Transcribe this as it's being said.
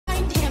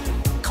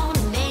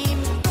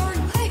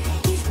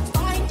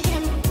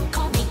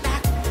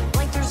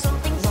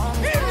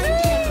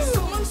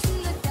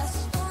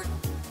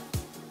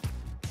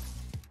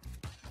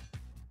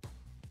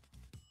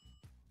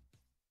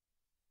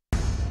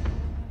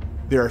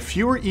There are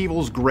fewer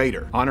evils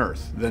greater on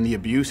earth than the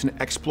abuse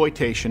and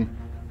exploitation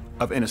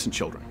of innocent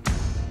children.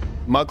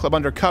 Mug Club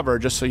Undercover,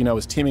 just so you know,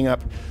 is teaming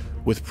up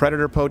with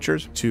predator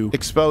poachers to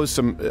expose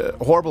some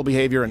horrible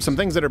behavior and some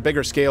things that are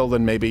bigger scale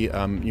than maybe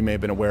you may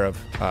have been aware of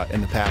in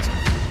the past.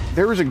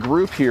 There was a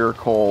group here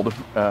called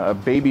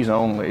Babies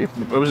Only.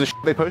 Was the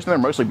they posted there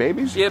mostly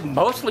babies? Yeah,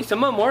 mostly.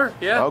 Some of them were,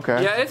 yeah.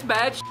 Okay. Yeah, it's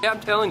bad I'm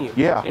telling you.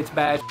 Yeah. It's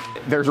bad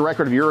There's a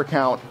record of your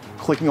account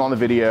clicking on the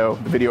video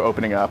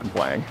opening up and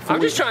playing. I'm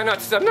just trying not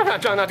to, I'm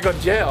not trying not to go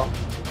to jail.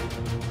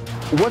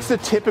 What's the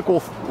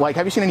typical, like,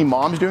 have you seen any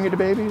moms doing it to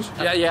babies?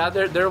 Yeah,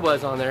 there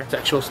was on there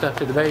sexual stuff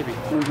to the baby.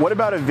 What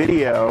about a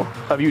video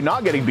of you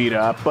not getting beat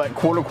up, but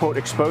quote unquote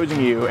exposing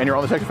you, and you're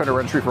on the sex offender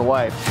registry for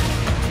life?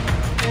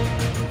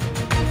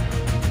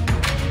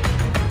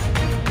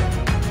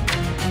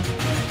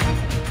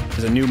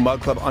 Is a new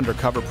Mug Club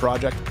Undercover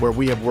project where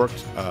we have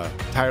worked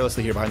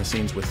tirelessly here behind the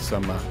scenes with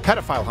some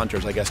pedophile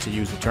hunters, I guess, to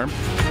use the term.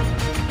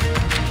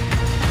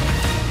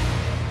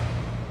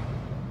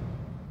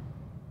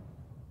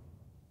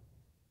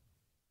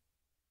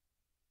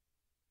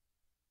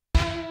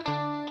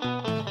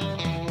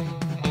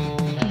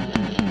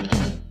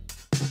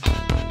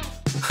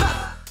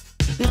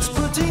 It's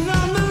putting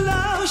on the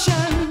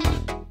lotion.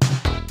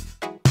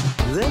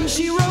 Then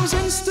she rose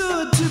and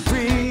stood to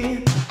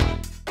breathe,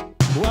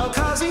 while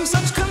causing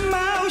such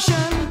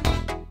commotion,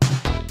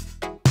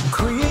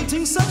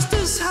 creating such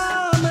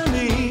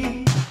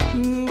disharmony.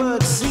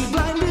 But she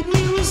blinded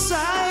me with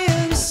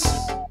science.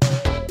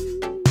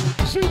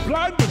 She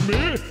blinded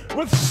me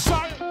with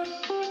science.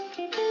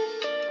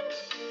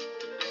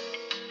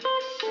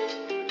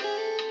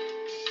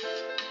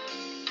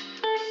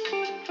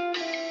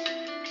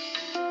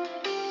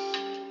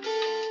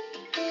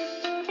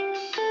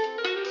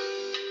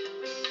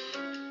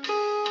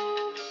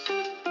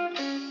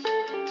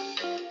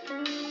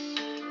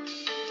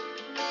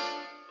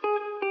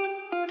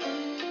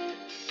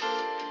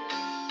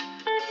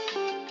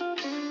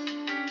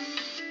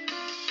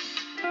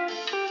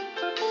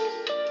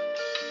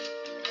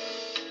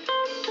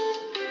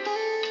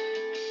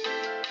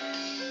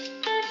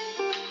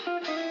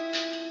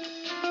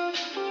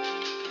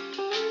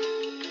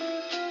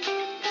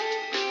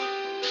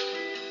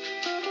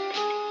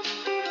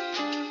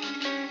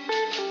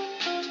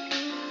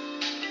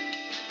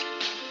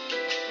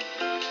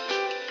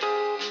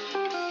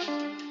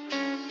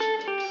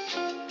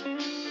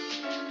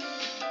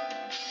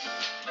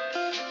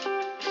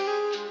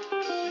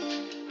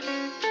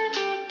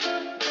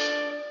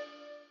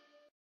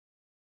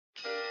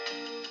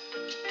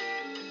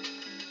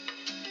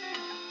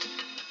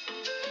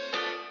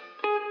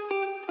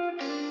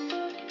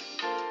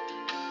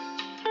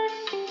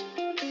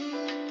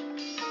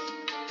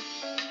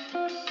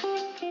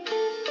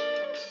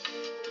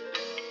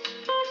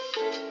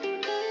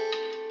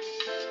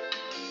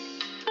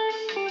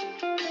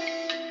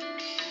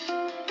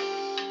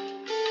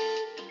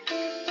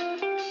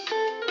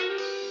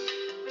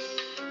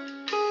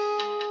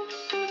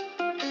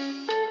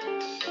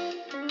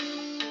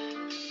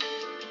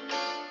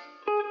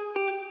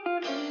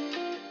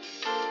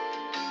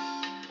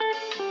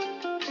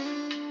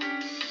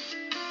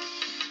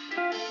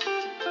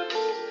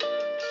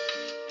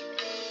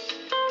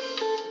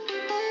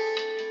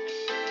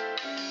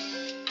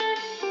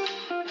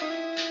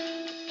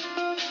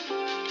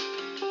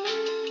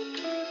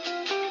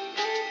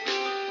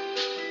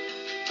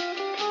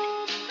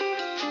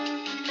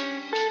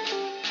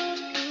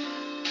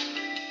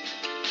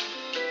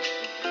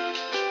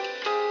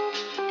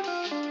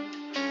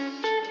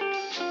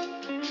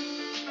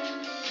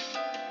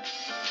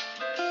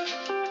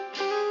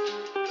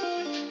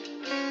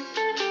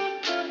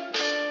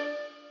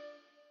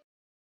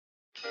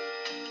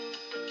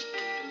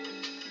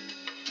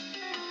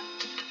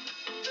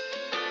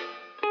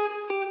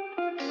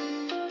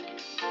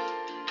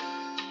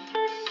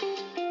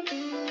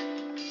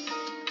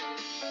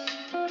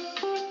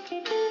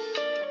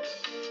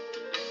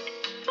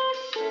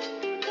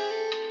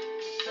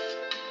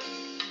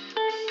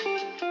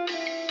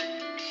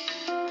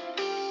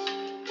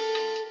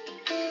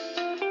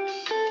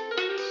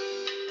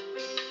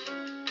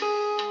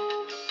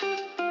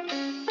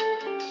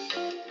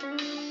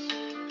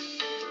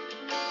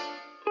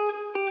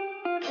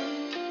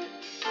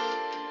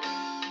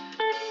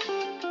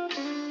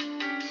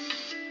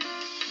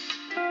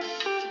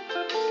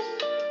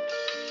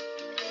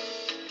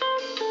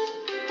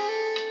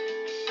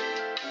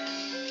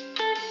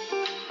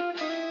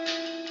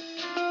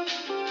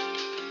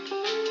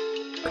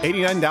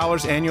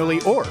 $89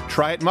 annually, or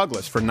try it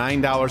mugless for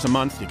 $9 a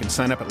month. You can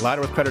sign up at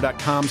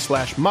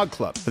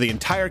ladderwithcredit.com/mugclub for the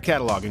entire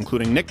catalog,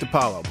 including Nick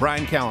DiPaolo,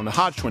 Brian Callen, the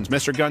Hodge Twins,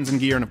 Mr. Guns and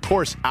Gear, and of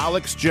course,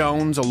 Alex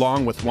Jones,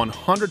 along with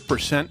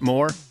 100%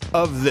 more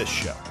of this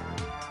show.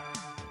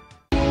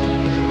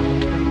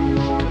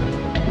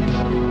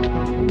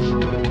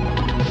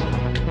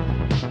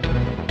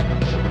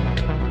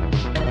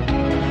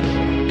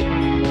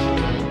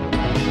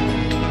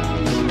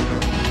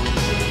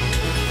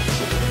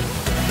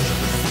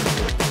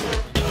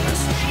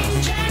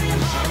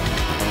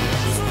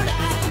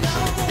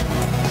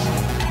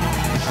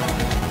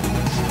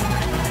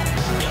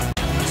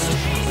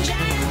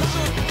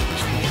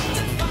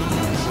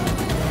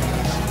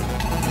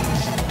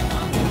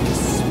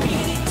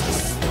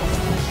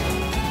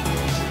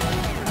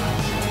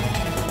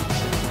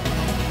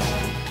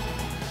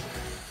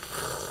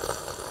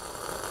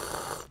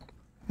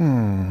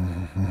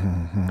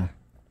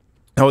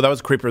 Oh, that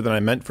was creepier than I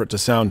meant for it to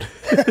sound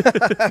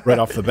right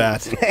off the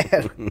bat.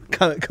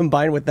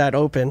 Combined with that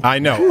open. I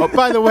know. Oh,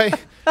 by the way,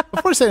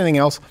 before I say anything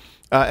else,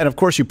 and of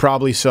course you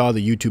probably saw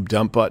the YouTube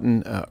dump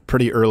button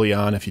pretty early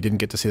on if you didn't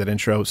get to see that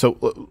intro.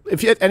 So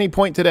if you, at any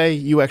point today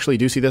you actually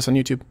do see this on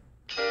YouTube,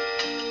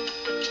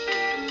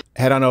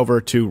 head on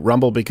over to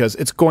Rumble because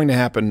it's going to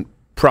happen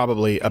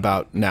probably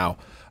about now.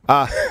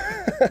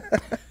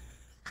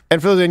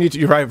 And for those on YouTube,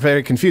 you're probably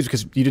very confused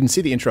because you didn't see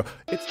the intro.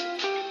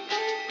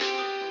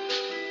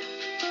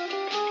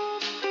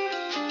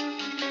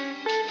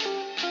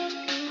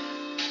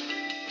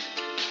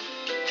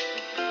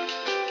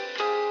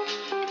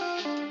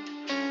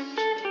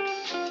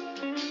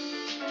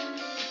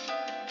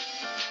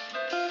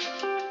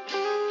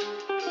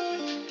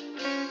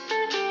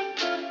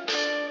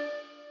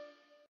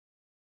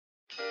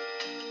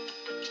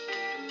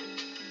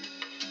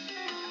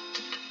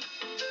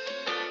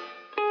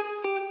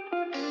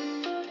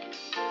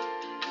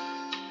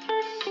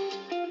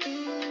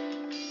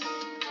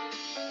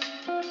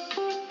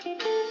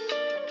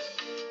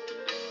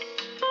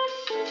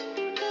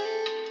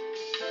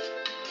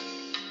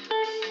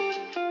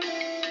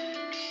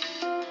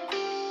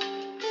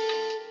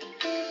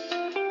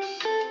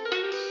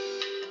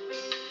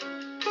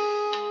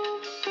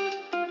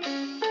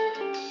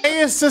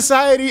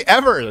 Society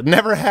ever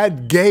never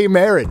had gay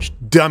marriage,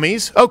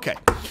 dummies. Okay,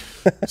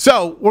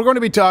 so we're going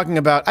to be talking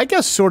about, I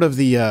guess, sort of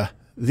the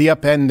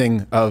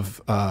upending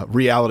of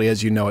reality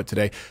as you know it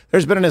today.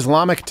 There's been an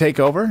Islamic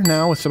takeover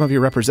now with some of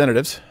your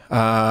representatives,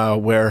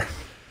 where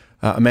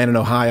a man in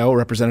Ohio, a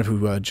representative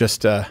who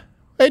just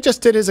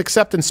did his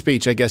acceptance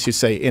speech, I guess you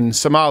say, in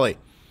Somali.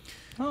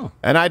 Oh.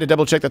 And I had to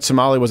double check that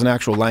Somali was an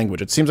actual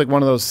language. It seems like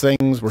one of those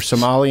things where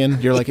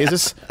Somalian, you're like, is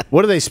this,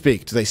 what do they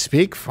speak? Do they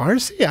speak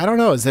Farsi? I don't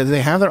know. Do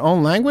they have their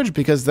own language?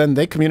 Because then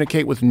they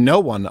communicate with no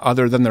one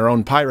other than their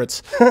own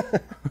pirates.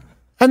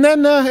 And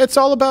then it's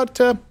all about,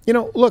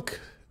 look,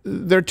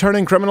 they're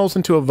turning criminals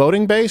into a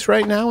voting base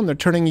right now, and they're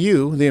turning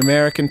you, the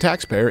American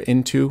taxpayer,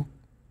 into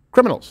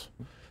criminals.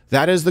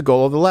 That is the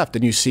goal of the left,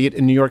 and you see it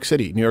in New York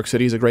City. New York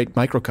City is a great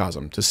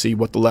microcosm to see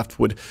what the left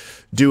would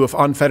do if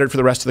unfettered for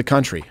the rest of the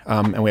country.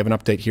 And we have an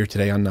update here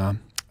today on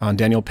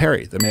Daniel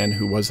Perry, the man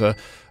who was a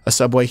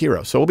subway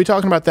hero. So we'll be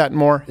talking about that and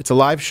more. It's a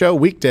live show,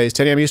 weekdays,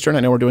 10 a.m. Eastern.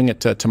 I know we're doing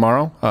it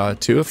tomorrow,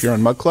 too, if you're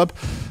on Mug Club.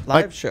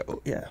 Live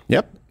show, yeah.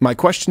 Yep. My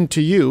question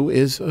to you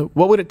is,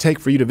 what would it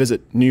take for you to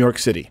visit New York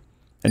City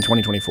in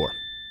 2024?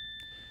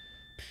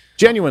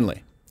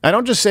 Genuinely. I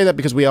don't just say that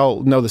because we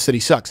all know the city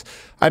sucks.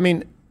 I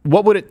mean,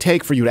 what would it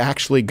take for you to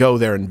actually go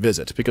there and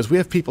visit? Because we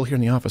have people here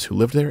in the office who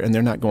live there, and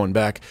they're not going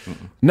back.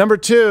 Number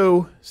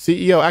two,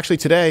 CEO, actually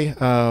today,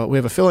 we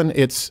have a fill-in.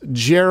 It's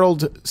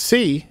Gerald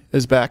C.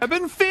 is back. I've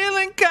been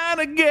feeling kind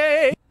of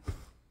gay.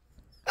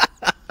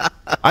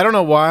 I don't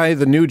know why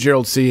the new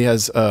Gerald C.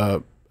 has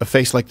a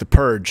face like the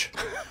Purge.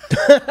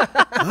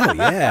 Oh,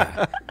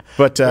 yeah.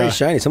 But very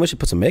shiny. Someone should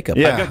put some makeup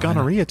on. Yeah. I got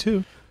gonorrhea,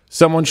 too.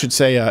 Someone should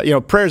say,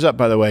 prayers up,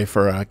 by the way,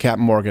 for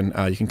Captain Morgan.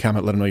 You can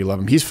comment, let him know you love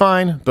him. He's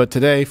fine, but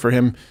today, for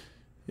him,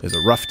 is a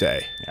rough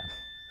day. Yeah.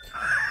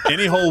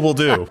 Any hole will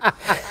do.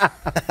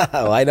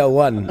 Oh, I know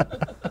one.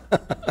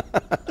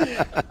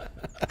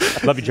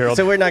 Love you, Gerald.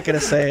 So we're not going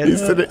to say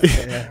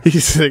it.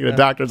 He's sitting in a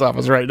doctor's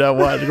office right now,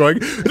 going,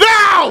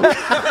 no!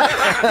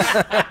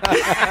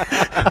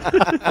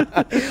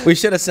 We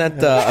should have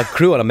sent a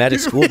crew on a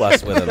magic school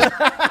bus with him.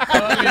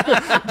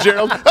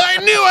 Gerald, I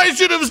knew I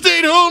should have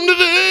stayed home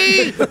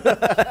today.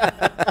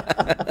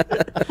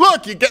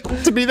 Look, you get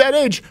to be that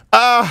age.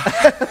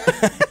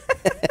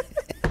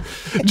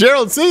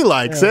 Gerald C.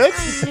 likes it.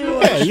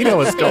 Yeah, you know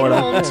what's going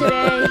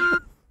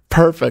on.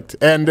 Perfect.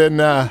 And then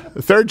the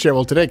third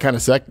Gerald today kind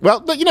of sucked.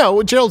 Well, but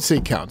Gerald C.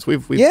 counts.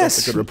 We've built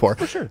a good rapport.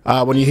 For sure.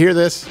 When you hear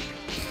this,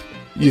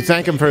 you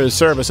thank him for his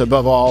service.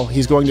 Above all,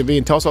 he's going to be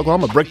in Tulsa,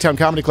 Oklahoma, Bricktown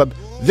Comedy Club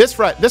this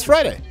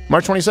Friday,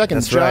 March 22nd.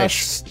 That's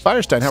Josh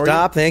Firestein, how are you?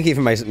 Stop thanking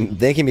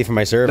me for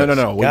my service.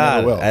 No. We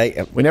God, never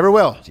will. We never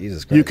will.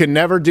 Jesus Christ. You can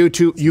never do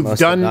too. You've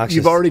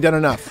already done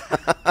enough.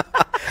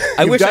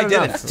 I wish I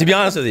didn't. To be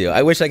honest with you,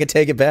 I wish I could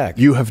take it back.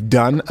 You have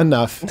done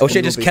enough. I wish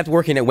I just kept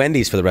working at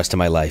Wendy's for the rest of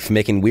my life,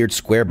 making weird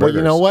square burgers.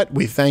 Well, you know what?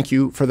 We thank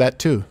you for that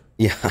too.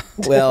 Yeah.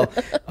 Well,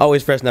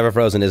 always fresh, never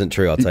frozen isn't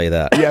true. I'll tell you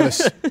that.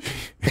 Yes.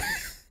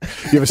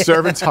 You have a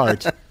servant's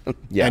heart,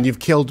 and you've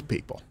killed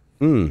people.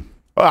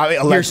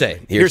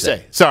 Hearsay.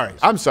 Sorry.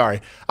 I'm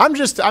sorry. I'm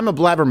a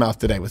blabbermouth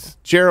today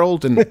with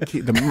Gerald and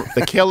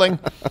the killing.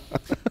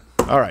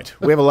 All right.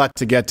 We have a lot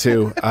to get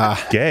to.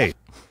 Gay.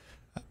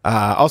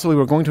 Also, we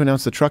were going to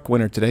announce the truck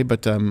winner today,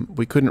 but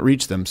we couldn't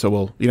reach them. So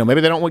we'll,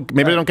 maybe they don't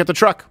get the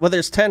truck. Well,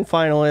 there's 10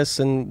 finalists,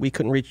 and we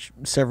couldn't reach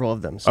several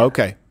of them. So.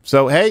 Okay.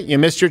 So, hey, you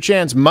missed your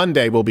chance.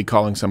 Monday, we'll be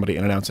calling somebody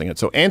and announcing it.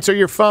 So answer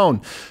your phone.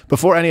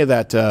 Before any of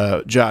that,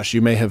 Josh,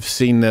 you may have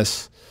seen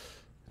this.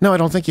 No, I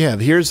don't think you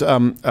have. Here's a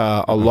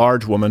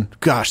large woman.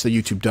 Gosh, the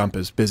YouTube dump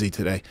is busy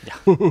today.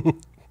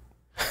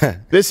 Yeah.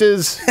 This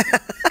is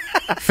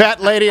fat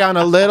lady on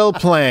a little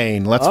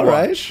plane. Let's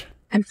watch.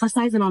 I'm plus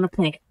size and on a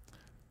plane.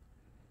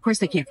 Of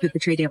course I can't put the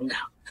tray table down.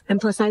 I'm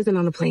plus sizing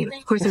on a plane.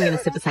 Of course I'm going to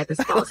sit beside the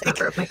smallest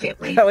member of my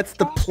family. No, it's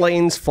the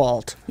plane's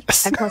fault.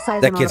 I'm plus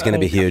sizing That kid's on a gonna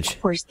be plane. huge.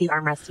 Of course the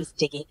armrest is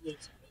digging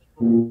into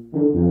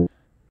me.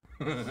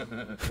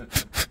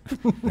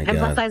 I'm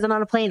plus sizing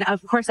on a plane.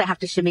 Of course I have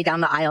to shimmy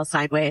down the aisle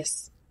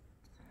sideways.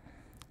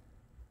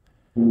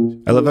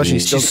 I love how she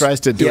still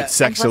tries to do it I'm plus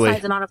sexily.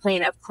 sizing on a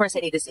plane. Of course I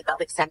need a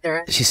seatbelt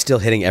extender. She's still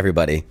hitting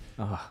everybody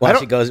while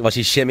she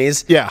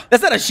shimmies. Yeah.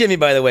 That's not a shimmy,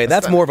 by the way.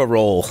 That's more of a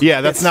roll.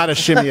 Yeah, that's not a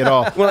shimmy at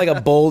all. More like a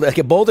boulder. Like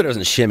a boulder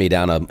doesn't shimmy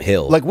down a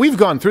hill. Like, we've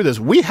gone through this.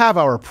 We have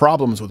our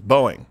problems with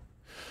Boeing.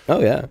 Oh,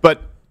 yeah.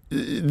 But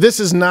this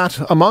is not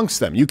amongst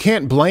them. You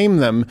can't blame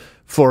them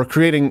for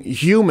creating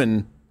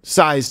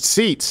human-sized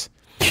seats.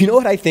 You know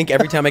what I think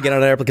every time I get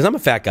on an airplane? Because I'm a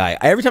fat guy.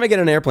 Every time I get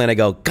on an airplane, I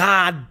go,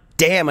 God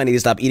damn, I need to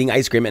stop eating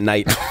ice cream at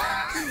night.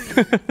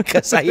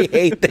 Because I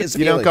hate this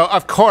You feeling. don't go,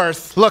 of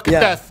course, look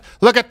at this.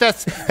 Look at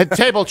this a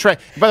table tray.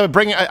 By the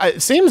way,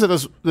 it seems that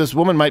this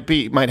woman might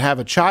have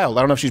a child.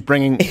 I don't know if she's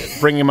bringing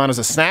him on as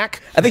a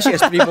snack. I think she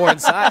has 3 more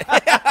inside.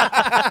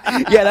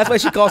 Yeah, that's why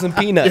she calls him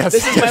Peanut. Yes.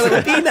 This is my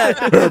little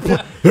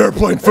Peanut.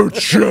 Airplane food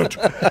shit.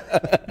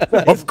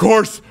 Of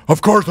course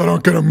I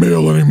don't get a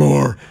meal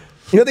anymore.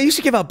 You know, they used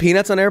to give out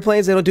peanuts on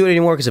airplanes. They don't do it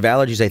anymore because of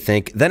allergies, I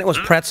think. Then it was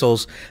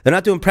pretzels. They're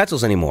not doing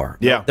pretzels anymore.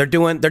 Yeah. They're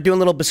doing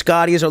little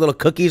biscottis or little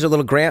cookies or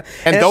little graham.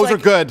 And it's those like, are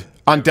good.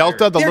 On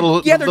Delta, the they're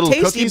little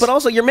tasty, cookies. but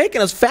also you're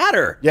making us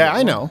fatter. Yeah,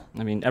 I know.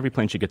 I mean, every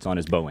plane she gets on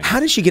is Boeing. How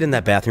did she get in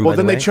that bathroom, Well, by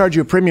the then way? they charge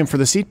you a premium for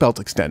the seatbelt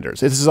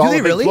extenders. This is all they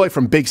a big really? ploy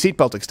from Big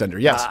Seatbelt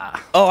Extender. Yes.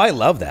 Oh, I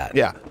love that.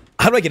 Yeah.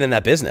 How do I get in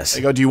that business?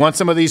 They go, do you want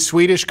some of these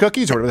Swedish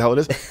cookies or whatever the hell it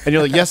is? And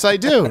you're like, yes, I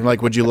do. I'm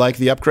like, would you like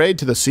the upgrade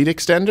to the seatbelt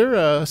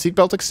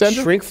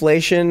extender?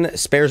 Shrinkflation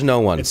spares no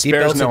one.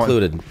 Spares Seatbelts no one.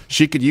 included.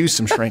 She could use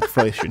some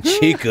shrinkflation.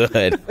 She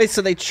could. Wait,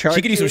 so they charge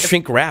She could use some you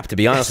shrink wrap, to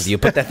be honest with you.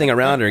 Put that thing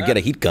around her and get a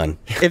heat gun.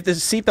 if the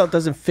seatbelt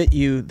doesn't fit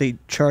you, they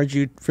charge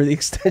you for the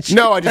extension.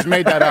 No, I just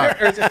made that up.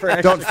 Or is it for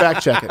extra? Don't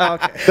fact check it. Oh,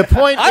 okay. The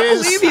point I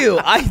is, believe you.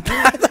 I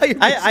thought you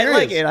were I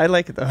like serious. it. I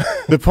like it though.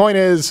 the point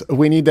is,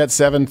 we need that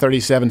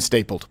 737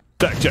 stapled.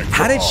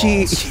 How did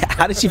she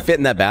fit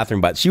in that bathroom?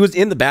 But she was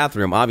in the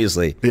bathroom,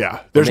 obviously. Yeah,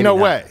 there's Or no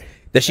maybe not. way.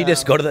 Does she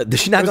just go to the? Does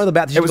she not go to the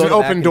bathroom? It was an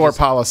open door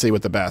policy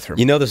with the bathroom.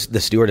 You know,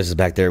 the stewardess is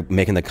back there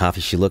making the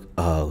coffee. She looked.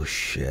 Oh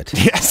shit.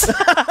 Yes.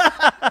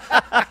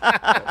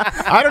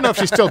 I don't know if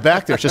she's still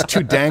back there. It's just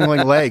 2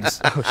 dangling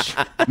legs.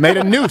 Made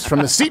a noose from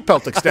the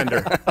seatbelt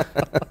extender.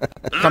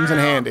 Comes in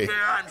handy.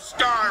 I'm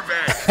starving.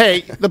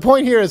 Hey, the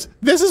point here is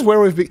this is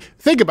where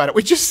think about it.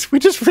 We just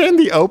ran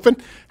the open.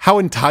 How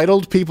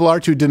entitled people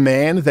are to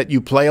demand that you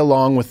play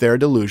along with their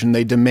delusion.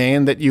 They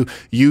demand that you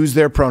use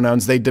their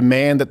pronouns. They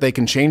demand that they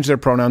can change their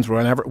pronouns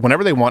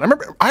whenever they want.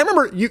 I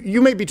remember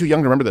you may be too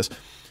young to remember this,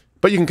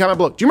 but you can comment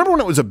below. Do you remember when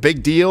it was a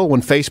big deal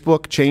when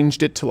Facebook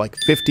changed it to like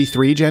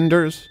 53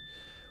 genders?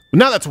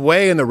 Now that's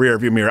way in the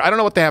rearview mirror. I don't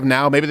know what they have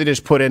now. Maybe they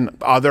just put in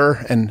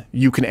other and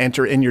you can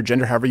enter in your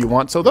gender however you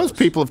want. So those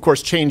people, of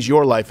course, change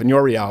your life and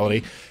your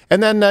reality.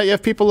 And then you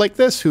have people like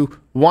this who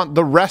want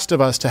the rest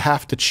of us to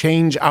have to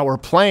change our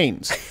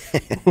planes.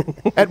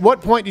 At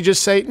what point do you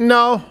just say,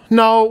 no,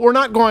 we're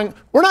not going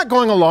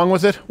along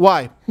with it?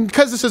 Why?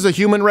 Because this is a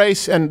human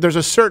race and there's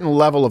a certain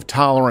level of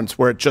tolerance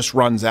where it just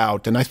runs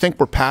out. And I think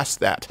we're past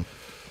that.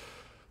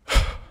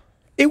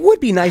 It would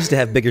be nice to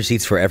have bigger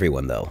seats for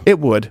everyone, though. It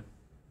would.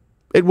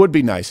 It would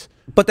be nice.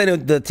 But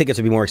then the tickets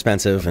would be more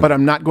expensive. But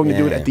I'm not going to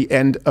do it at the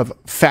end of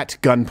fat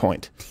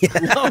gunpoint.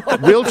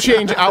 We'll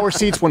change our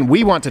seats when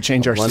we want to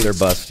change our seats.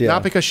 Blunderbuss, yeah.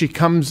 Not because she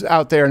comes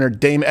out there in her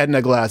Dame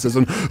Edna glasses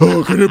and,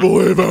 oh, can you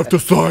believe I have to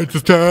side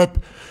step?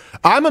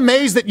 I'm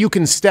amazed that you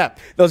can step.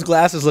 Those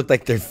glasses look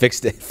like they're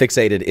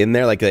fixated in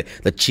there, like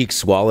the cheek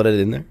swallowed it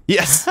in there.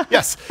 Yes,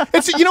 yes.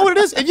 It's, you know what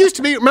it is? It used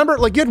to be, remember,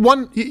 like you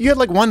had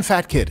like one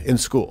fat kid in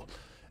school.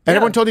 And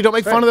everyone told you don't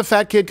make fun of the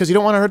fat kid because you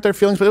don't want to hurt their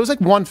feelings. But it was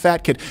like one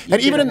fat kid,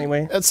 and even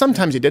anyway.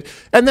 Sometimes you did.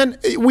 And then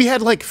we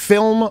had like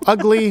film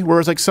ugly, where it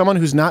was like someone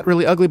who's not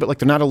really ugly, but like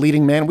they're not a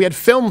leading man. We had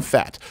film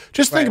fat.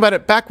 Just think about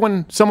it. Back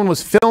when someone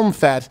was film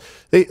fat,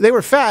 they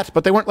were fat,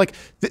 but they weren't like.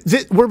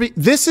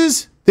 This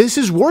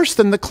is worse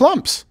than the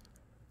clumps.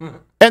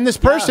 And this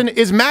person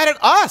is mad at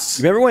us.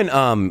 Remember when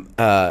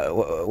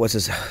what's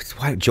his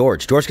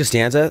George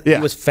Costanza? Yeah.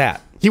 He was fat.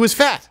 He was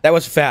fat. That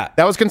was fat.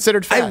 That was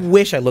considered fat. I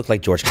wish I looked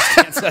like George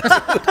Costanza.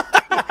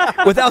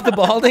 Without the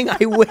balding,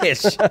 I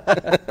wish.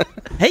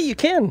 Hey, you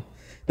can.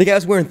 The guy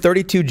was wearing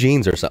 32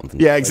 jeans or something.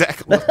 Yeah,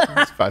 exactly. Well,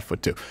 he's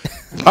 5'2".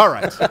 All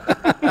right.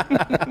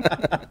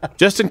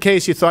 Just in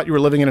case you thought you were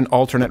living in an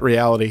alternate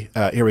reality,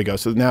 here we go.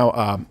 So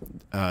now,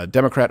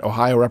 Democrat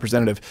Ohio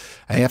Representative,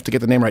 I have to get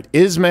the name right,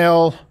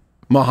 Ismail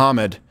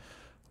Mohamed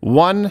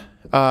won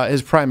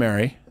his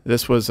primary.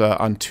 This was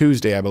on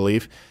Tuesday, I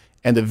believe.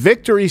 And the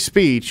victory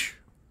speech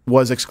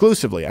was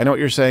exclusively, I know what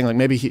you're saying, like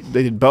maybe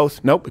they did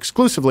both. Nope,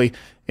 exclusively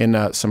in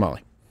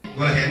Somali.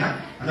 At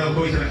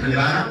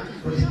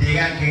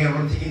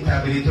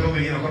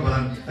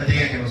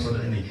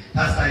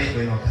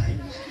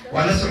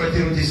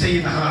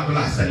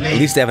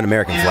least they have an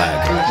American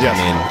flag. Yes. I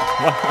mean,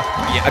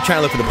 yeah, I try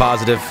to look for the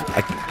positive.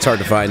 It's hard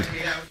to find.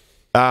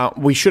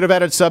 We should have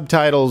added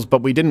subtitles,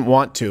 but we didn't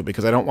want to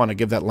because I don't want to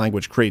give that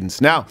language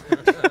credence. Now,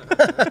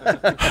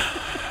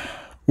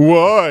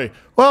 why?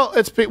 Well,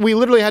 we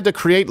literally had to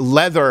create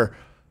leather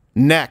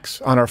necks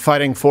on our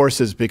fighting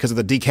forces because of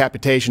the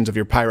decapitations of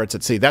your pirates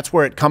at sea. That's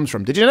where it comes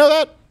from. Did you know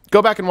that?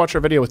 Go back and watch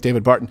our video with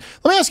David Barton.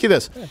 Let me ask you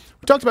this.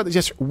 We talked about this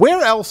yesterday.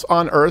 Where else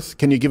on earth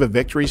can you give a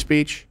victory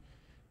speech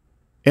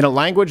in a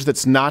language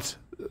that's not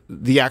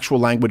the actual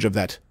language of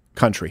that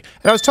country?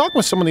 And I was talking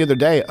with someone the other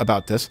day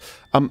about this.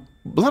 A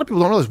lot of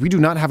people don't realize we do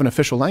not have an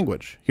official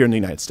language here in the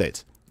United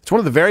States. It's one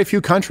of the very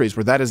few countries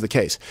where that is the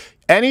case.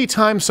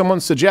 Anytime someone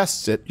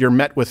suggests it, you're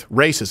met with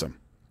racism.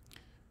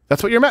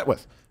 That's what you're met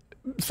with.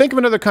 Think of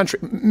another country,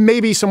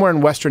 maybe somewhere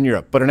in Western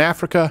Europe, but in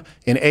Africa,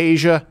 in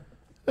Asia,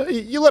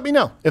 you let me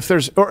know. If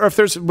there's,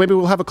 maybe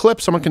we'll have a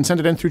clip. Someone can send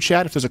it in through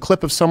chat. If there's a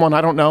clip of someone,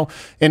 I don't know,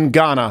 in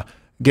Ghana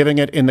giving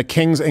it in the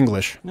King's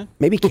English.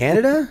 Maybe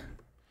Canada?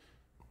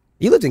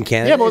 You lived in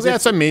Canada. Yeah, well,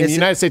 that's what I mean. The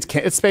United States,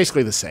 it's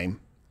basically the same.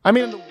 I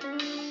mean...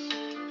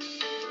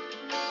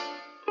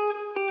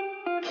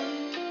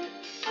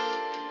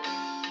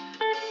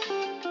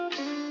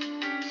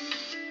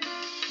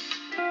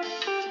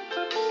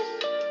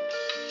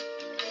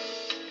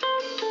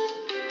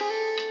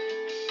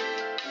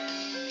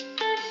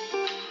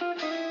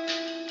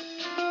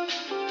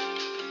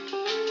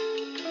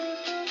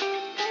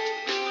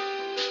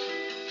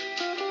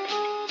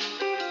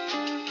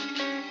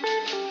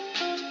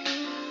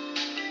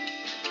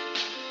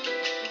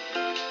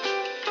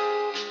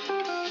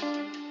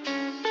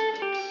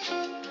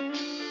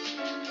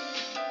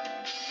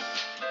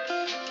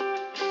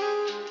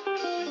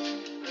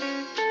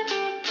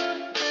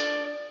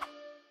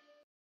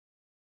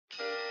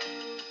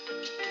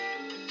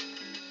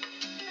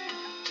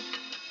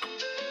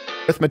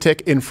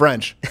 Arithmetic in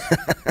French.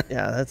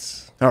 Yeah,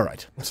 that's... All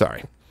right.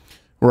 Sorry.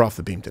 We're off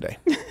the beam today.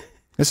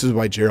 This is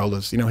why Gerald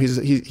is,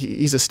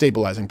 he's a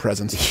stabilizing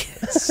presence.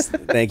 Yes.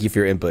 Thank you for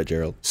your input,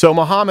 Gerald. So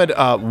Mohamed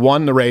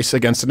won the race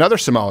against another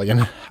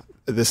Somalian.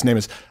 This name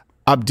is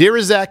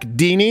Abdirazak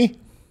Dini,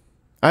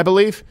 I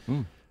believe.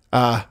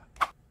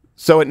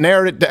 So it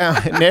narrowed it down.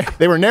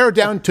 They were narrowed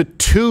down to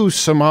 2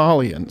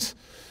 Somalians.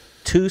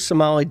 2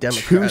 Somali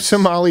Democrats. 2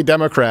 Somali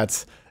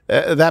Democrats.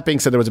 That being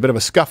said, there was a bit of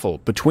a scuffle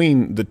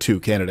between the 2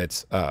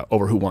 candidates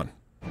over who won.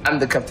 I'm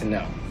the captain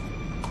now.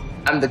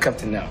 I'm the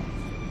captain now.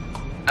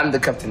 I'm the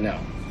captain now.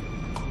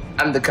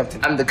 I'm the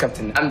captain. I'm the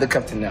captain. I'm the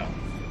captain now.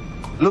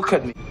 Look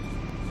at me.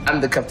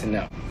 I'm the captain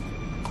now.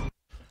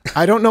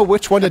 I don't know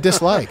which one to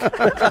dislike.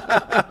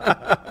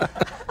 That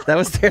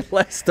was their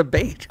last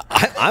debate.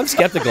 I'm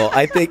skeptical.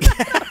 I think...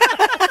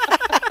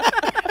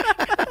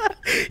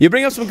 You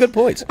bring up some good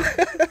points.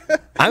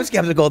 I'm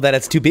skeptical that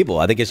it's 2 people.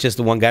 I think it's just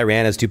the one guy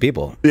ran as 2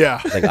 people.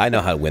 Yeah. Like, I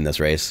know how to win this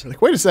race.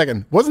 Like, wait a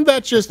second. Wasn't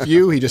that just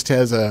you? He just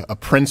has a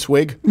Prince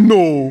wig?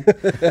 No.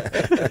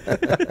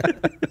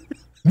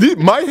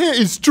 My hair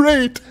is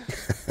straight.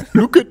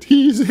 Look at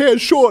his hair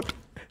short.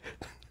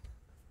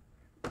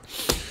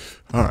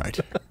 All right.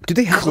 Do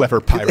they have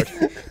clever pirate?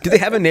 Do they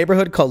have a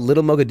neighborhood called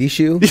Little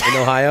Mogadishu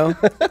in Ohio?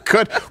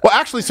 Good. Well,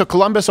 actually, so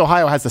Columbus,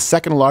 Ohio has the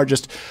 2nd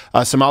largest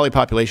Somali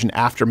population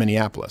after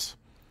Minneapolis.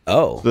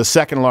 Oh. The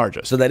 2nd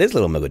largest. So that is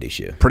Little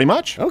Mogadishu. Pretty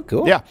much. Oh,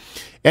 cool. Yeah.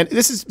 And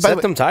this is...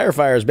 Set them tire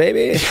fires,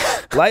 baby.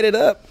 Light it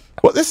up.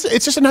 Well, it's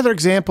just another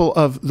example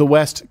of the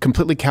West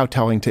completely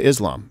kowtowing to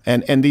Islam.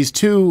 And these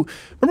 2...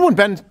 Remember when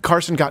Ben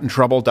Carson got in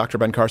trouble, Dr.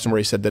 Ben Carson, where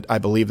he said that I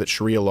believe that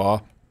Sharia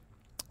law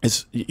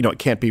is, it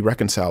can't be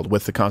reconciled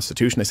with the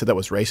Constitution. They said that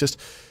was racist.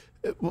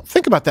 Well,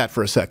 think about that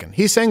for a second.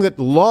 He's saying that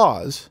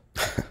laws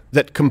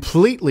that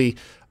completely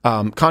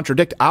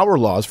contradict our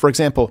laws, for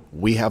example,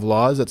 we have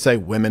laws that say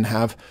women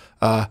have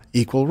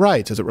equal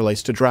rights as it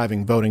relates to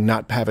driving, voting,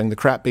 not having the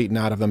crap beaten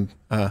out of them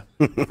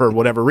for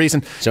whatever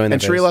reason.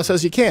 And Sharia law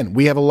says you can.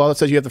 We have a law that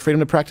says you have the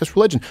freedom to practice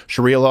religion.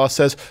 Sharia law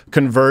says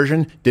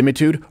conversion,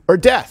 dimitude, or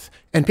death.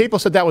 And people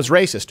said that was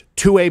racist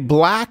to a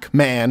black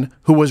man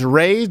who was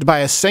raised by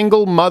a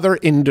single mother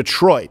in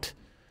Detroit.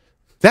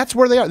 That's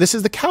where they are. This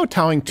is the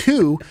kowtowing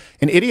to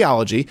an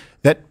ideology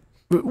that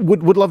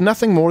would love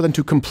nothing more than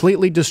to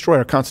completely destroy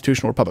our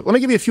constitutional republic. Let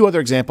me give you a few other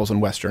examples in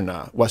Western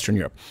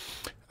Europe,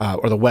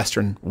 or the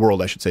Western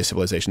world, I should say,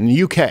 civilization. In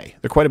the UK,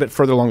 they're quite a bit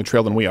further along the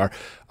trail than we are.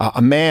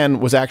 A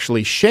man was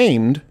actually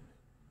shamed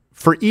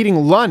for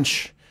eating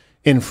lunch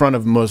in front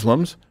of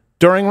Muslims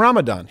during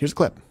Ramadan. Here's a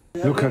clip.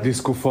 Look at this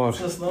kuffar.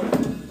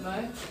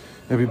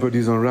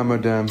 Everybody's on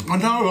Ramadan. I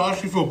know, I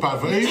actually feel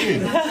bad for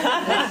eating.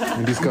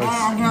 And this guy's...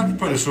 I'm going to have to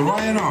put this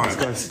away, ain't I? This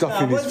guy's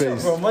stuffing his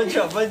face.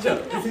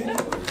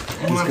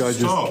 This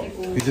guy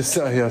he just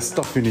sat here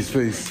stuffing his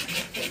face.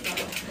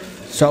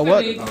 So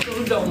what?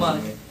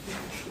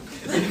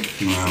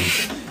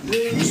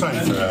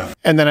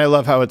 And then I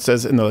love how it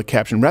says in the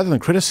caption, rather than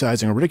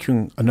criticizing or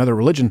ridiculing another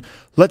religion,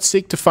 let's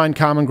seek to find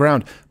common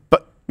ground.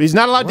 But he's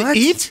not allowed to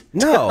eat?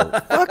 No,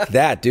 fuck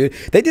that, dude.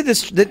 They did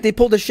this. They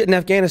pulled this shit in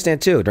Afghanistan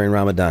too during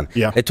Ramadan.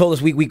 Yeah. They told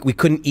us we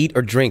couldn't eat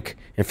or drink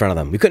in front of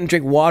them. We couldn't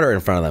drink water in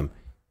front of them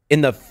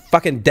in the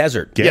fucking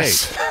desert.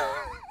 Yes.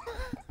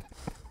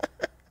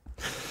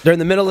 During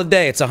the middle of the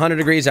day, it's 100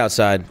 degrees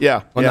outside.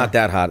 Yeah. Well, yeah. not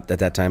that hot at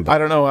that time. But I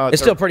don't know.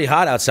 it's still pretty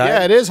hot outside.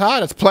 Yeah, it is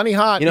hot. It's plenty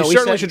hot. You know, you we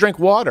certainly said- should drink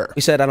water.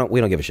 We said we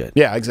don't give a shit.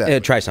 Yeah, exactly.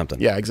 Try something.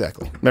 Yeah,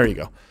 exactly. There you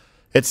go.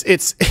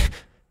 It's.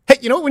 Hey,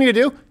 you know what we need to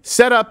do?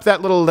 Set up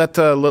that little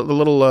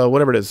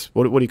whatever it is.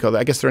 What do you call that?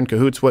 I guess they're in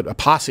cahoots. What, a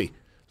posse?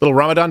 Little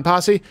Ramadan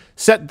posse.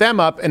 Set them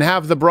up and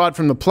have the broad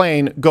from the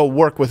plane go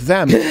work with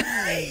them.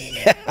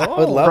 I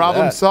would love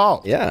Problem that.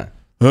 solved. Yeah.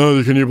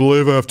 Oh, can you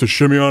believe I have to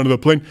shimmy onto the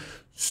plane?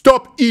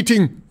 Stop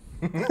eating.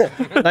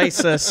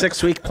 Nice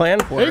 6-week plan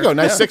for There you go.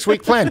 Nice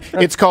 6-week plan.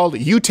 It's called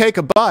You Take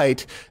a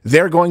Bite.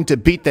 They're going to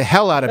beat the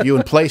hell out of you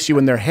and place you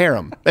in their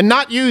harem and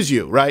not use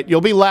you. Right?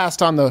 You'll be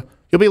last on the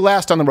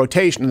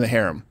rotation in the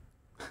harem.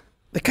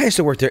 The guy has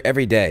to work there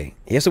every day.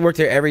 He has to work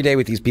there every day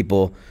with these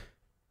people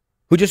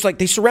who just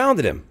they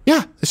surrounded him.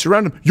 Yeah, they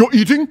surrounded him. You're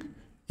eating?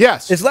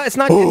 Yes. It's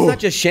not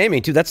just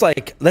shaming too. That's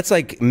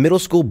like middle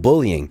school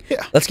bullying.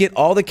 Yeah. Let's get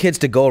all the kids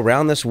to go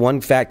around this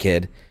one fat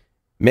kid,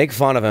 make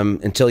fun of him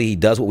until he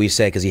does what we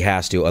say because he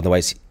has to.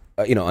 Otherwise,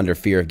 under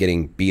fear of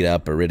getting beat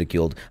up or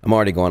ridiculed. I'm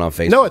already going on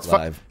Facebook No, it's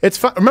Live. fun. It's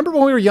fun. Remember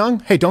when we were young?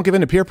 Hey, don't give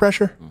in to peer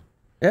pressure.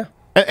 Yeah.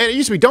 And it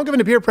used to be, don't give in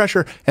to peer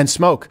pressure and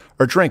smoke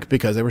or drink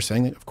because they were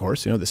saying that, of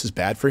course, this is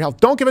bad for your health.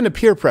 Don't give in to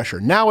peer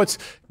pressure. Now it's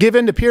give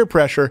in to peer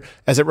pressure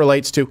as it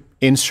relates to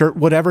insert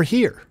whatever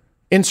here.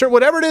 Insert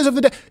whatever it is of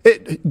the day.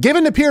 Give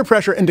in to peer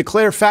pressure and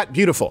declare fat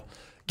beautiful.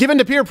 Give in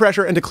to peer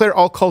pressure and declare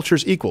all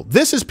cultures equal.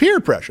 This is peer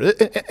pressure.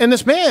 And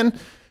this man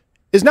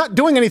is not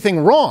doing anything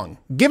wrong.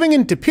 Giving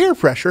in to peer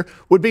pressure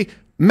would be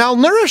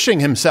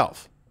malnourishing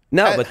himself.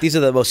 No, but these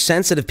are the most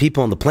sensitive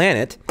people on the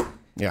planet.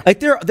 Yeah. Like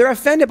they're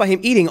offended by him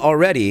eating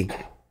already.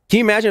 Can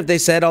you imagine if they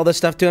said all this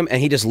stuff to him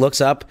and he just looks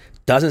up,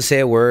 doesn't say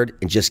a word,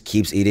 and just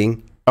keeps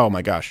eating? Oh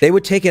my gosh. They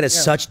would take it as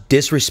such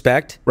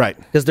disrespect. Right.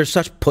 Because they're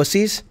such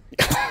pussies.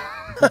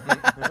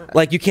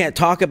 Like you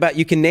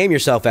can name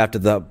yourself after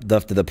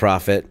the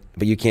prophet,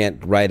 but you can't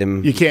write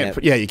him. You can't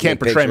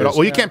portray him at all.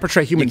 Well, you can't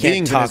portray human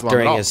beings in Islam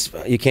at all.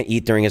 You can't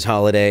eat during his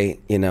holiday,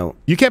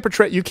 You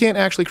can't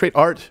actually create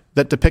art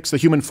that depicts the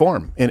human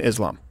form in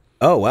Islam.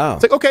 Oh, wow.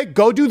 It's like, okay,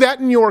 go do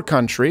that in your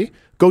country.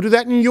 Go do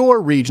that in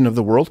your region of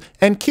the world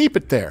and keep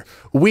it there.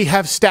 We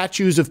have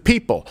statues of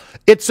people.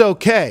 It's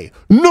okay.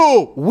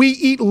 No, we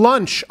eat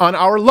lunch on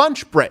our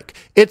lunch break.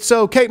 It's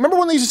okay. Remember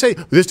when they used to say,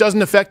 this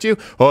doesn't affect you?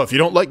 Oh, if you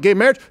don't like gay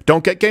marriage,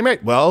 don't get gay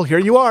marriage. Well, here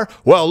you are.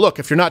 Well, look,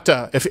 if you're not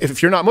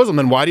if you're not Muslim,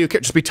 then why do you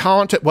care? Just be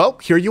tolerant. Well,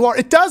 here you are.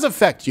 It does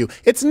affect you.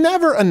 It's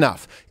never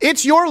enough.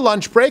 It's your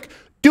lunch break.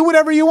 Do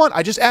whatever you want.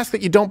 I just ask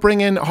that you don't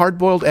bring in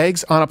hard-boiled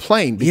eggs on a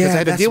plane because I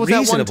had to deal with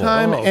that one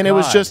time, and it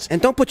was just... And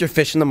don't put your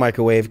fish in the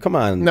microwave. Come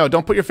on. No,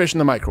 don't put your fish in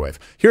the microwave.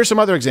 Here are some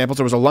other examples.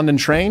 There was a London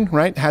train,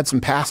 right? Had some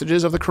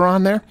passages of the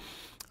Quran there.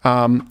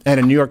 And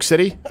in New York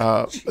City,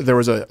 there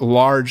was a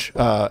large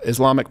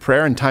Islamic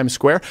prayer in Times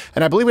Square.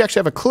 And I believe we actually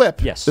have a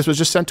clip. Yes. This was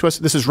just sent to us.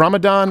 This is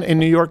Ramadan in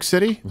New York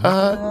City.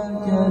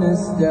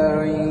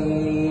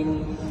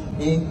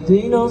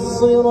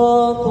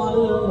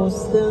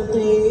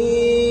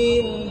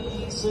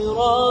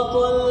 صراط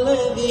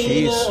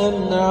الذين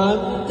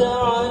أنعمت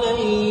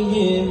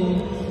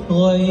عليهم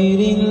غير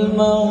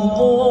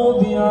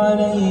المغضوب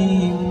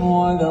عليهم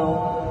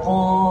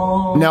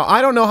ولا. Now,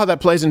 I don't know how that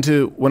plays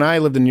into when I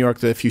lived in New York,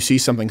 that if you see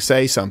something,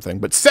 say something.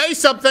 But say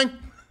something!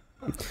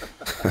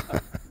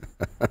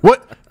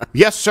 What?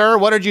 Yes, sir,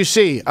 what did you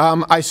see?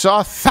 I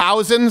saw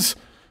thousands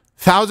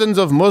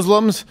of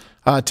Muslims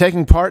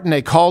taking part in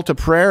a call to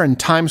prayer in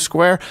Times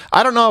Square.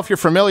 I don't know if you're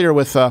familiar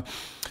with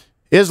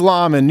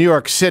Islam in New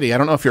York City. I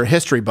don't know if you're a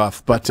history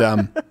buff, but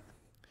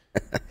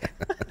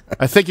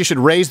I think you should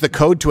raise the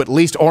code to at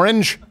least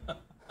orange.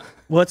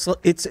 Well,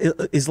 it's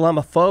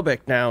Islamophobic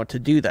now to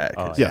do that.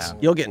 Yes.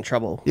 You'll get in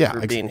trouble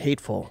for being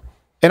hateful.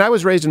 And I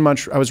was raised in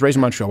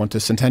Montreal. Went to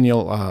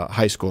Centennial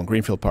High School in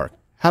Greenfield Park.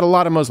 Had a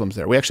lot of Muslims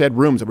there. We actually had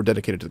rooms that were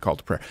dedicated to the call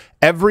to prayer.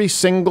 Every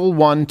single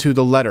one to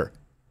the letter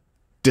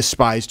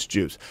despised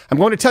Jews. I'm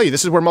going to tell you,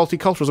 this is where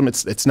multiculturalism,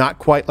 it's not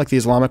quite like the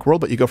Islamic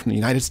world, but you go from the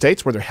United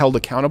States where they're held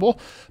accountable,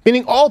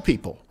 meaning all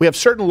people. We have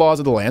certain laws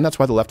of the land. That's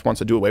why the left wants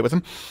to do away with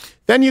them.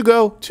 Then you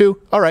go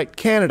to, all right,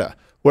 Canada,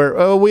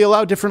 where we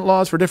allow different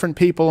laws for different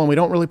people and we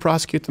don't really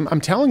prosecute them. I'm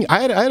telling you,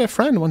 I had a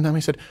friend one time,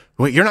 he said,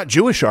 wait, you're not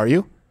Jewish, are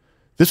you?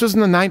 This was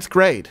in the 9th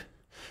grade.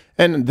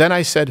 And then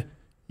I said,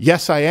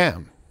 yes, I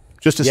am.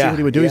 Just to see what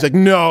he would do. He's like,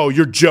 no,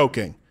 you're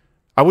joking.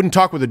 I wouldn't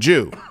talk with a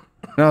Jew.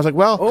 And I was like,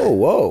 well,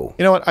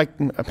 you know what? I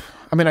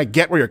mean, I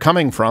get where you're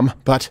coming from,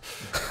 but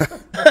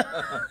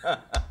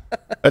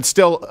it's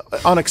still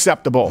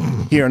unacceptable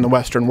here in the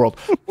Western world.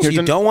 So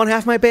you don't want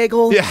half my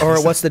bagel? Yeah.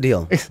 Or what's the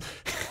deal?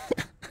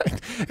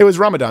 It was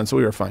Ramadan, so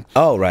we were fine.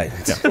 Oh, right.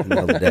 It's the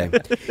middle of the day.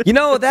 You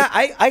know, that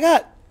I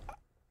got...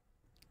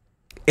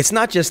 It's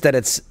not just that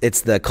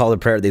it's the call to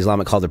prayer, the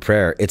Islamic call to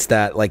prayer. It's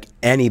that, like,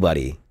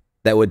 anybody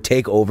that would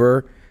take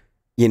over...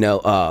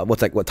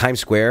 what Times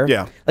Square?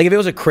 Yeah. Like if it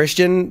was a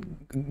Christian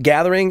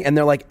gathering and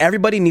they're like,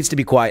 everybody needs to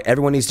be quiet.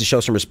 Everyone needs to show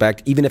some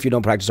respect, even if you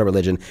don't practice our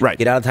religion. Right.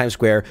 Get out of Times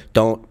Square.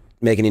 Don't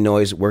make any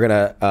noise. We're going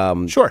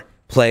to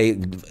play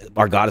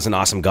 "Our God is an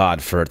Awesome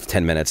God" for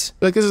 10 minutes.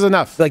 Like, this is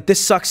enough. Like, this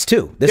sucks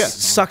too. This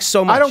sucks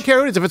so much. I don't care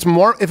who it is. If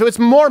it's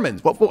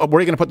Mormons, where are you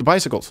going to put the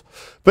bicycles?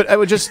 But I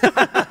would just, They're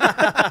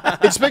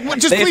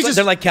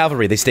like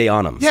cavalry. They stay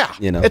on them. Yeah,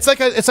 you know. it's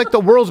like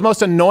the world's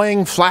most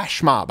annoying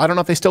flash mob. I don't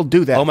know if they still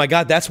do that. Oh my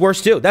God, that's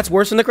worse too. That's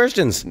worse than the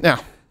Christians. Yeah.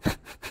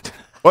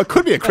 Well, it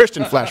could be a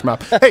Christian flash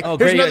mob. Hey, oh,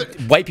 here's great! another...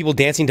 White people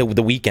dancing to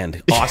The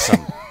Weeknd.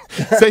 Awesome.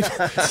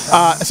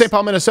 St.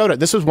 Paul, Minnesota.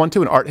 This was one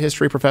too. An art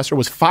history professor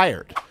was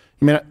fired.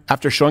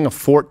 After showing a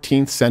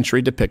 14th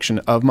century depiction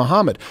of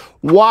Muhammad.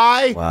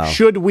 Why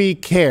should we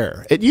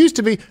care? It used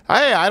to be,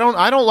 hey, I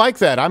don't like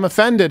that. I'm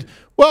offended.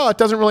 Well, it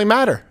doesn't really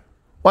matter.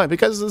 Why?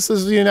 Because this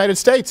is the United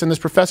States, and this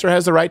professor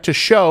has the right to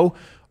show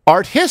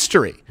art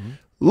history.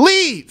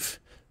 Leave.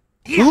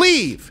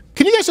 Leave.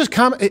 Can you guys just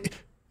comment?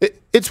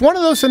 It's one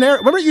of those scenarios.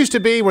 Remember, it used to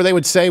be where they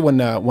would say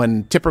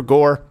when Tipper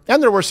Gore,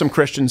 and there were some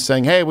Christians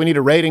saying, "Hey, we need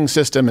a rating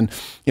system, and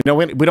we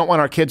don't want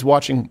our kids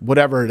watching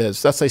whatever it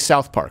is." Let's say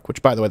South Park,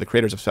 which, by the way, the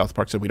creators of South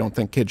Park said we don't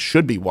think kids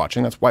should be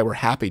watching. That's why we're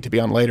happy to be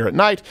on later at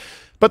night.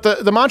 But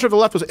the mantra of the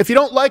left was, if you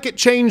don't like it,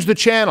 change the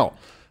channel.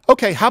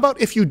 Okay, how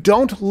about if you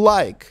don't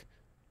like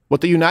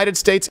what the United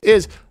States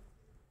is,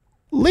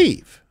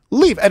 leave.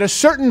 Leave at a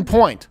certain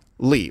point.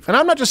 Leave. And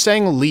I'm not just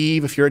saying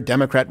leave if you're a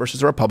Democrat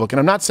versus a Republican.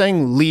 I'm not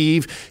saying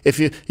leave if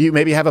you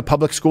maybe have a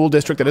public school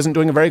district that isn't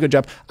doing a very good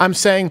job. I'm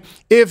saying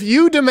if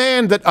you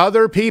demand that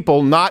other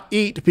people not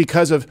eat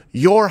because of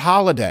your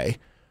holiday,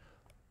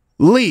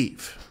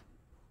 leave.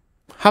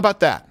 How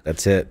about that?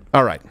 That's it.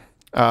 All right.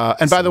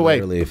 And by the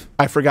way,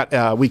 I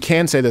forgot, we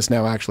can say this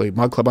now, actually.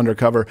 Mug Club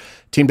Undercover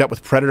teamed up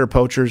with predator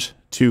poachers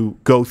to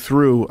go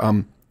through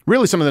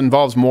really something that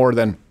involves more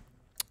than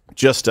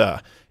just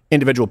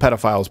individual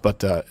pedophiles, but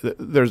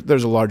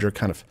there's a larger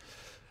kind of,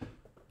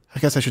 I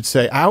guess I should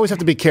say, I always have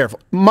to be careful.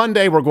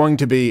 Monday, we're going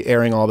to be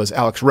airing all this.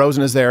 Alex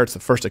Rosen is there. It's the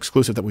first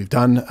exclusive that we've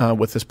done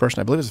with this person.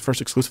 I believe it's the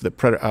first exclusive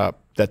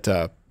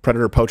that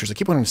predator poachers, I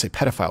keep wanting to say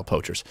pedophile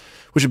poachers,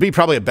 which would be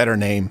probably a better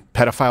name,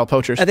 pedophile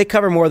poachers. They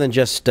cover more than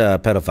just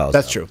pedophiles.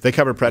 That's true. They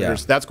cover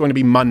predators. Yeah. That's going to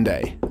be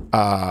Monday,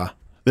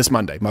 this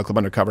Monday, Mug Club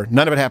Undercover.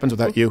 None of it happens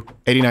without you.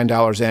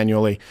 $89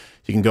 annually.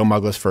 You can go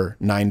mugless for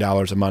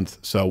 $9 a month.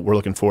 So we're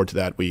looking forward to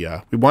that. We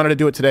wanted to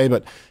do it today,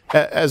 but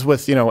as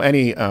with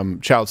any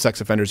child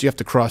sex offenders, you have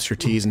to cross your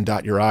T's and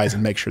dot your I's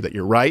and make sure that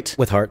you're right.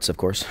 With hearts, of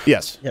course.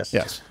 Yes. Yes.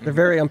 Yes. They're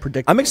very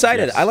unpredictable. I'm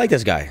excited. Yes. I like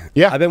this guy.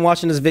 Yeah. I've been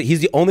watching his video.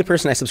 He's the only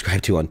person I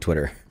subscribe to on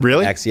Twitter.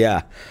 Really? X,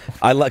 yeah.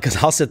 I like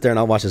because I'll sit there and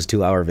I'll watch his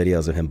 2-hour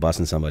videos of him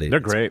busting somebody. They're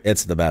great.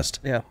 It's the best.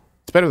 Yeah.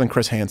 It's better than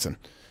Chris Hansen.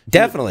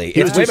 Definitely.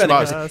 He was way too better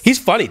than smart. Chris. He's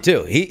funny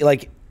too. He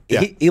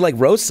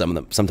roasts some of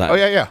them sometimes. Oh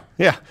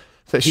yeah.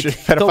 The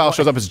pedophile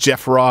shows up as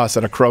Jeff Ross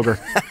at a Kroger.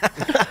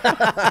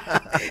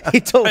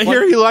 I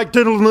hear you like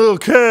little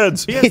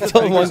kids. He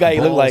told one guy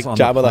he looked like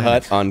Jabba the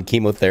Hutt on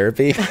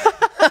chemotherapy.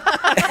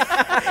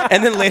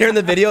 And then later in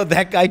the video,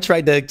 that guy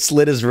tried to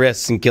slit his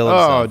wrists and kill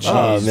himself.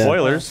 Oh, geez.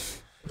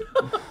 Spoilers.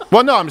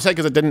 Well, no, I'm saying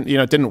because it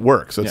didn't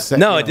work. So it's, it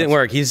didn't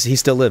work. He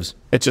still lives.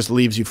 It just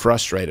leaves you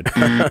frustrated.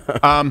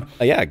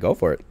 Yeah, go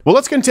for it. Well,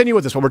 let's continue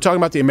with this one. We're talking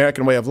about the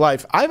American way of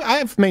life.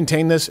 I've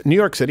maintained this. New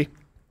York City.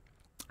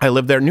 I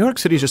live there. New York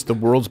City is just the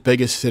world's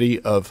biggest city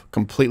of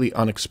completely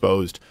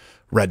unexposed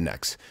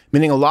rednecks,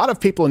 meaning a lot of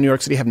people in New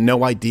York City have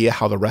no idea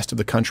how the rest of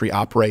the country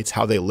operates,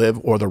 how they live,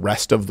 or the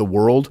rest of the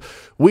world.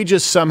 We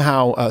just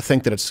somehow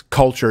think that it's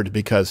cultured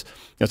because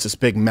it's this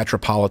big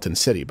metropolitan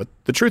city. But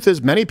the truth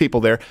is, many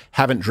people there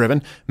haven't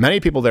driven.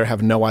 Many people there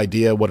have no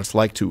idea what it's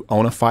like to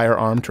own a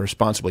firearm, to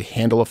responsibly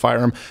handle a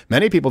firearm.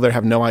 Many people there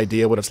have no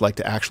idea what it's like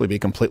to actually be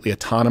completely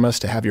autonomous,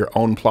 to have your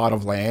own plot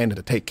of land and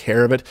to take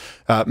care of it.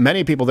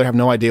 Many people there have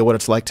no idea what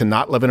it's like to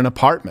not live in an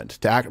apartment.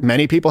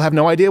 Many people have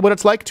no idea what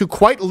it's like to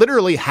quite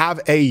literally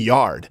have a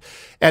yard.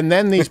 And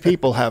then these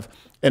people have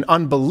an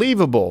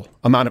unbelievable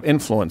amount of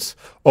influence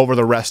over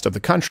the rest of the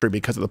country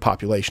because of the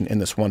population in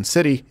this one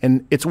city.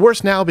 And it's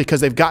worse now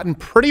because they've gotten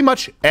pretty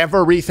much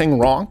everything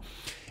wrong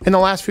in the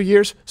last few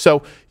years.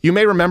 So you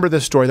may remember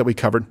this story that we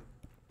covered.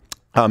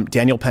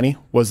 Daniel Penny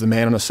was the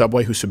man on the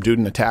subway who subdued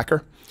an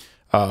attacker,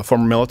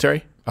 former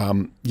military.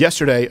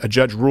 Yesterday, a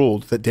judge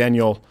ruled that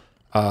Daniel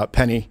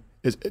Penny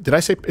did I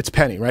say it's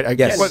Penny, right?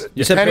 Yes.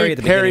 You said Perry at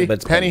the beginning, but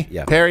it's Penny.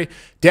 Yeah. Perry.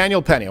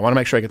 Daniel Penny. I want to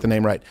make sure I get the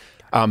name right.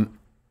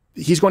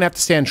 He's going to have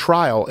to stand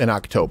trial in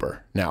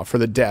October now for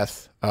the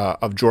death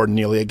of Jordan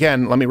Neely.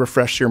 Again, let me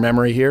refresh your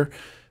memory here.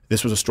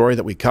 This was a story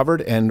that we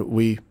covered, and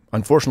we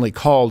unfortunately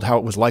called how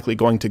it was likely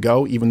going to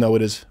go, even though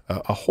it is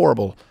a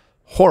horrible,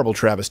 horrible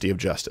travesty of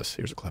justice.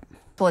 Here's a clip.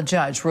 A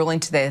judge ruling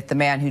today that the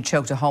man who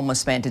choked a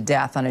homeless man to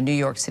death on a New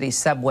York City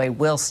subway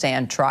will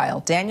stand trial.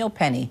 Daniel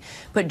Penny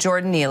put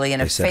Jordan Neely in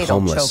a fatal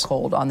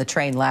chokehold on the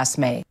train last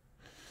May.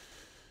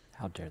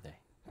 How dare they?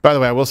 By the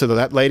way, I will say, though,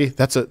 that lady,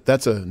 that's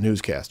a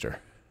newscaster.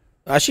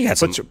 She had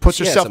puts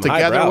herself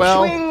together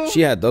well. She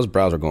had those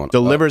brows are going.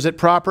 Delivers it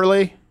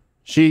properly.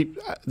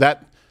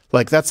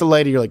 That's the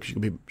lady. You're like,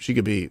 she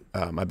could be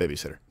my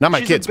babysitter. Not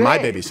my kids, my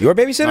babysitter. Your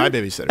babysitter? My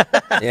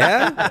babysitter.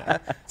 Yeah.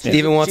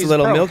 Steven wants a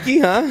little milky,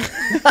 huh?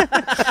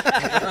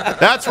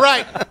 That's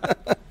right.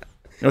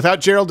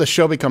 Without Gerald, the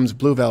show becomes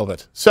Blue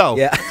Velvet. So,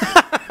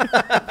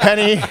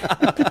 Penny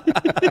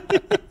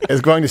is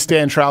going to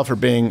stand trial for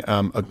being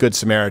a good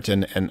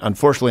Samaritan, and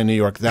unfortunately in New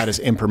York, that is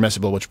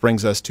impermissible, which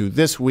brings us to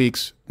this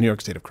week's New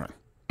York State of Crime.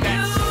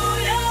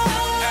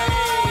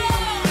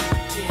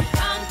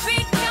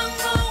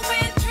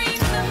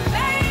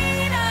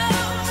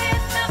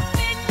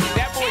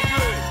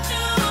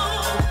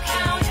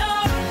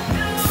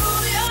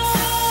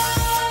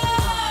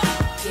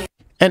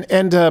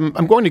 And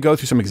I'm going to go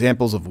through some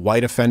examples of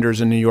white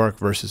offenders in New York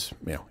versus,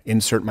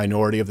 insert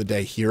minority of the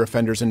day here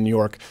offenders in New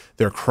York,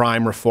 their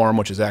crime reform,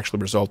 which has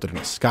actually resulted in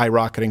a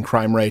skyrocketing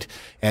crime rate,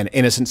 and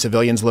innocent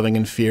civilians living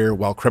in fear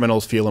while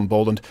criminals feel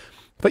emboldened.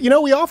 But,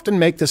 we often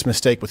make this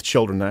mistake with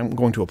children, and I'm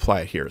going to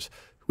apply it here.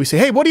 We say,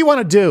 hey, what do you want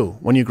to do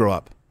when you grow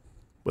up?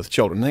 With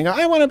children. And they go,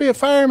 I want to be a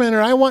fireman,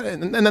 or I want,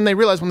 and then they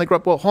realize when they grow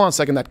up, well, hold on a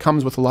second, that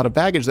comes with a lot of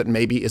baggage that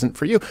maybe isn't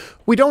for you.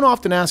 We don't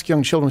often ask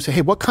young children, we say,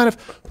 hey, what kind of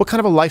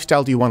a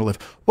lifestyle do you want to live?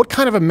 What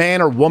kind of a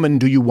man or woman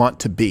do you want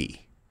to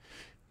be?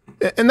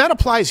 And that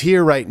applies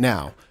here right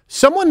now.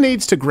 Someone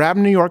needs to grab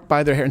New York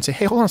by their hair and say,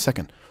 hey, hold on a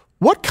second.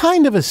 What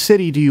kind of a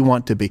city do you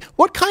want to be?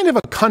 What kind of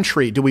a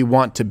country do we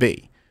want to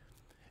be?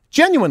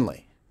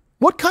 Genuinely,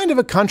 what kind of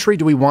a country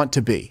do we want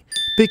to be?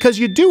 Because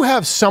you do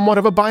have somewhat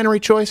of a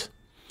binary choice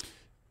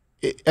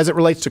as it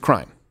relates to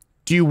crime.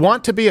 Do you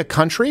want to be a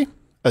country,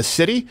 a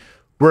city,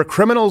 where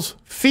criminals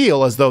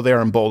feel as though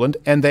they're emboldened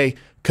and they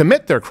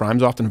commit their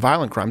crimes, often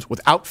violent crimes,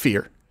 without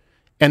fear,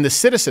 and the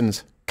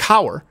citizens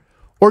cower?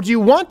 Or do you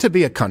want to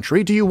be a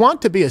country, do you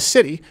want to be a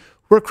city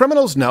where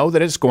criminals know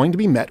that it's going to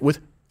be met with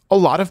a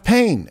lot of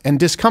pain and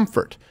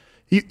discomfort?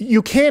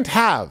 You can't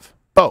have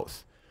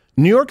both.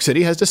 New York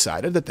City has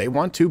decided that they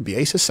want to be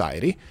a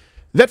society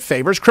that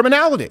favors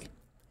criminality.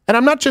 And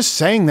I'm not just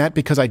saying that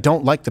because I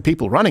don't like the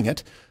people running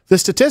it. The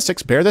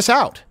statistics bear this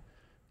out.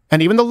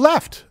 And even the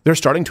left, they're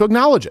starting to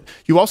acknowledge it.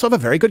 You also have a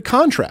very good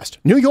contrast.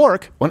 New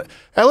York, when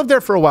I lived there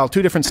for a while,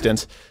 2 different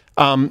stints,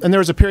 and there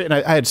was a period,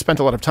 and I had spent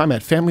a lot of time, I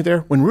had family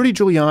there, when Rudy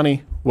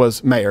Giuliani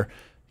was mayor.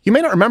 You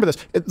may not remember this.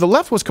 The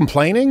left was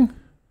complaining,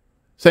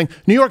 saying,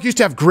 New York used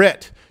to have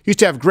grit.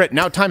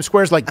 Now Times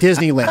Square is like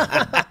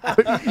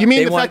Disneyland. You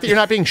mean the fact that you're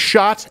not being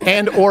shot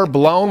and or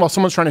blown while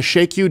someone's trying to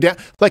shake you down?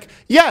 Like,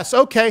 yes,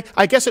 okay,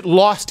 I guess it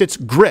lost its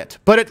grit,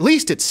 but at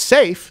least it's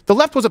safe. The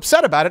left was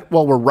upset about it.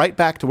 Well, we're right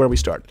back to where we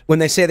started. When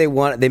they say they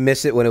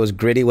miss it when it was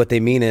gritty, what they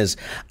mean is,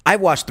 I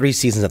watched 3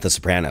 seasons of The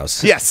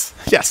Sopranos.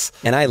 Yes.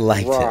 And I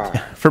liked it.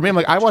 For me, I'm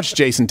like, I watched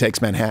Jason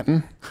Takes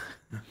Manhattan.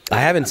 I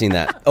haven't seen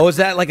that. Oh, is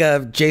that like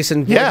a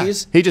Jason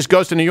Voorhees? He just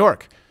goes to New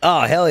York.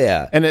 Oh, hell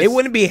yeah. And it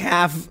wouldn't be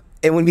half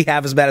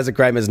as bad as the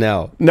crime is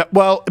now. No,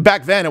 well,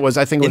 back then it was,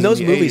 I think it was in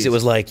those movies, 80s. It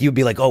was like, you'd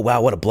be like, oh,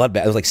 wow, what a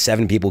bloodbath. It was like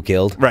 7 people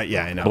killed. Right,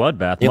 yeah, I know.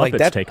 Bloodbath.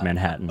 Muppets Take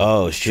Manhattan.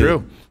 Oh, shoot.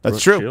 True.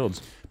 That's true.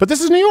 Shields. But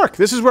this is New York.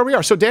 This is where we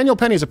are. So Daniel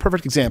Penny is a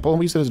perfect example, and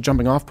we use it as a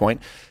jumping off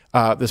point.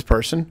 This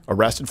person,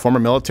 arrested, former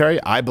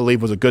military, I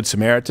believe was a good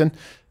Samaritan,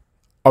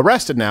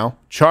 arrested now,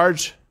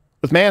 charged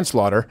with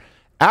manslaughter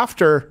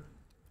after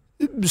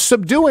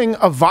subduing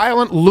a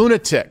violent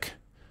lunatic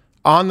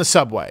on the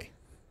subway.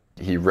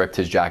 He ripped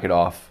his jacket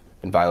off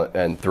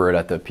and threw it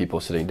at the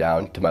people sitting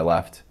down to my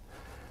left.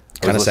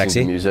 Kind of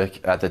sexy. To music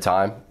at the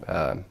time,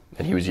 and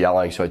he was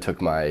yelling, so I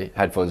took my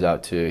headphones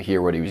out to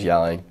hear what he was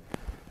yelling.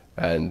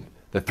 And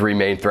the 3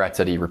 main threats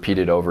that he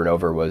repeated over and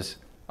over was,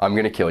 I'm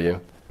going to kill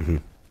you,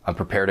 I'm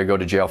prepared to go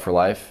to jail for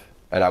life,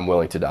 and I'm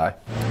willing to die.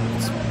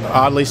 It's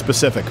oddly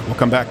specific. We'll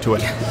come back to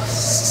it.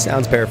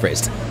 Sounds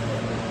paraphrased.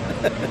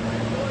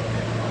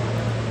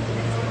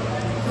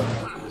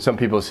 Some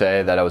people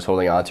say that I was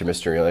holding on to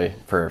Mr. Neely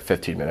for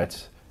 15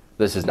 minutes.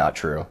 This is not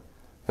true.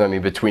 I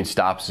mean, between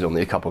stops is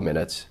only a couple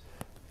minutes.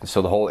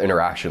 So the whole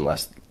interaction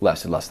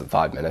lasted less than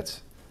 5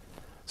 minutes.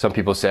 Some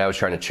people say I was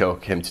trying to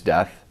choke him to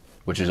death,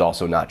 which is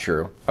also not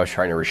true. I was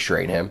trying to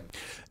restrain him.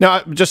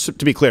 Now, just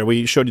to be clear,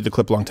 we showed you the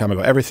clip a long time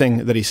ago.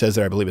 Everything that he says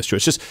there, I believe, is true.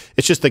 It's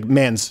just the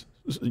man's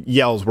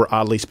yells were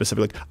oddly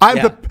specific. Like,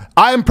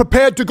 I am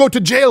prepared to go to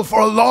jail for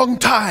a long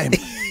time.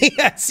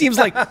 Yeah, it seems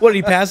like, what, did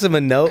he pass him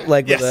a note,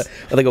 like with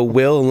a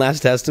will and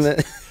Last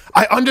Testament?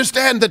 I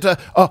understand that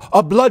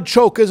a blood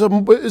choke is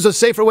a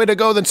safer way to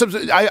go than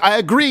I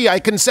agree. I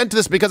consent to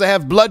this because I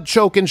have blood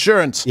choke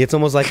insurance. It's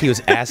almost like he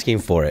was asking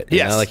for it.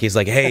 You know? Like he's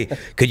like, hey,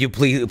 could you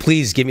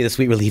please give me the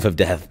sweet relief of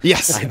death?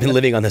 Yes. I've been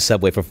living on the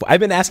subway I've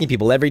been asking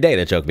people every day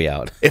to choke me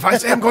out. If I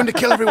say I'm going to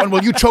kill everyone,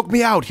 will you choke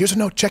me out? Here's a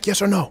note. Check yes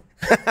or no.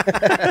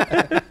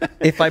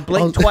 If I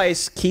blink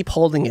twice, keep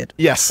holding it.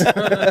 Yes.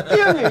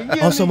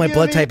 Also, my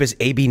blood type is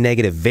AB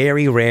negative.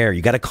 Very rare.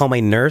 You got to call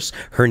my nurse.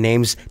 Her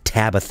name's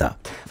Tabitha.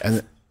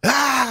 And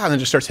then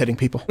just starts hitting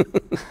people.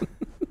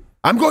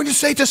 I'm going to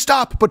say to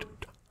stop, but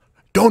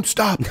don't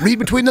stop. Read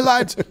between the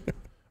lines.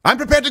 I'm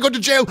prepared to go to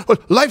jail.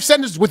 Life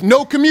sentence with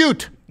no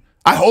commute.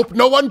 I hope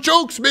no one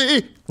chokes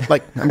me.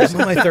 Like, I'm just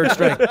on my 3rd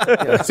strike.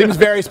 It seems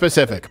very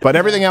specific, but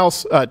everything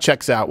else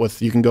checks out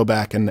with, you can go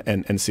back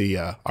and see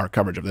our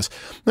coverage of this.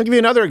 I'll give you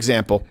another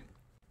example.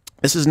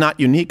 This is not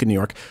unique in New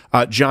York.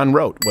 John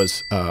Rote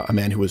was a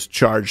man who was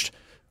charged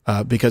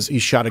because he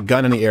shot a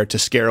gun in the air to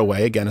scare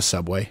away, again, a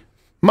subway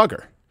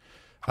mugger.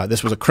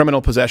 This was a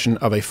criminal possession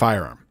of a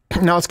firearm.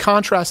 Now let's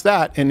contrast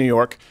that in New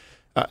York,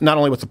 not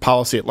only with the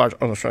policy at large.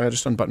 Oh, sorry, I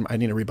just unbuttoned. I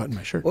need to rebutton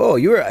my shirt. Whoa,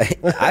 you were.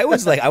 I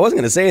was like, I wasn't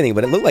going to say anything,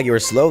 but it looked like you were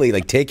slowly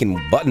like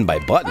taking button by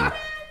button.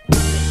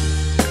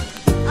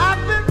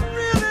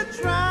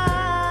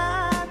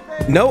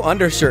 No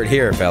undershirt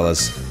here,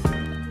 fellas.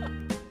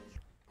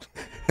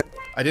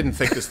 I didn't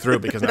think this through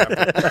because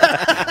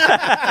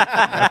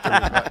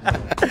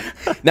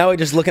now we're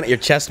just looking at your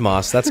chest,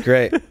 Moss. That's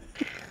great.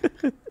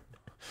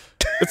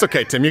 It's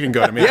okay, Tim. You can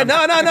go to me. Yeah, no.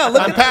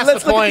 I'm past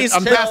the point.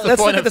 I'm past the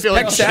point of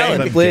feeling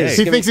shame. Please.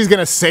 He thinks he's going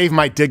to save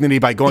my dignity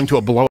by going to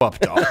a blow-up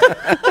doll.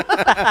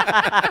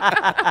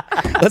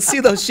 Let's see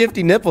those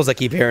shifty nipples I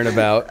keep hearing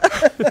about.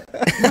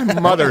 My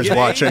mother's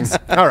watching.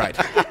 All right.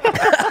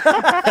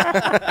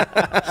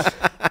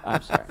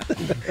 I'm sorry.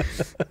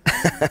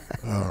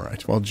 All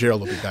right. Well,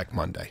 Gerald will be back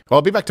Monday. Well,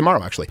 I'll be back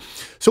tomorrow, actually.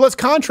 So let's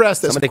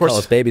contrast this. Somebody of course, call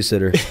us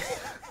babysitter.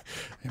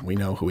 And we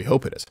know who we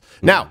hope it is.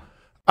 Now,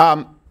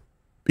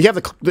 you have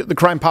the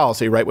crime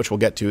policy, right, which we'll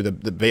get to,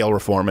 the bail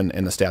reform and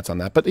the stats on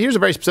that. But here's a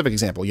very specific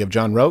example. You have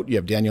John Rote, you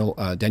have Daniel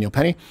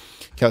Penny.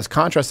 Let's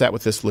contrast that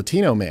with this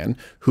Latino man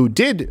who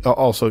did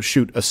also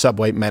shoot a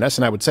subway menace,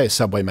 and I would say a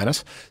subway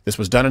menace. This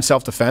was done in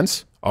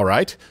self-defense, all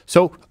right?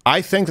 So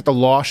I think that the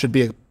law should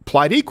be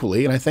applied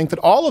equally, and I think that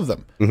all of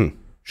them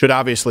should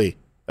obviously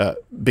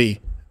be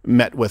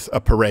met with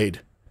a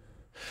parade.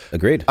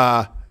 Agreed.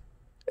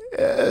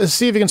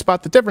 See if you can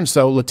spot the difference,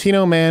 though.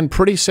 Latino man,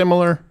 pretty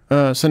similar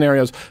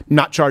scenarios,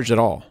 not charged at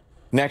all.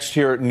 Next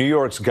year, New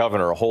York's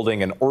governor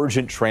holding an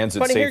urgent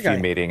transit safety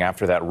meeting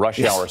after that rush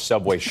hour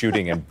subway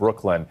shooting in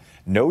Brooklyn.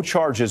 No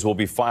charges will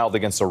be filed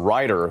against a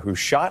rider who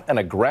shot an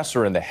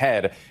aggressor in the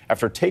head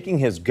after taking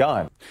his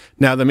gun.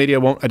 Now, the media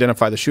won't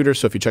identify the shooter,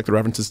 so if you check the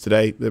references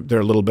today, they're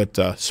a little bit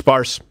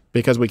sparse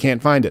because we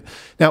can't find it.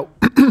 Now,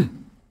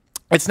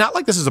 it's not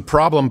like this is a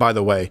problem, by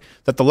the way,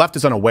 that the left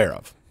is unaware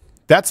of.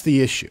 That's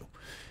the issue.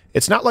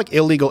 It's not like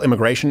illegal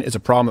immigration is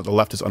a problem that the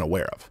left is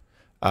unaware of.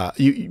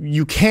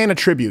 You can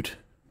attribute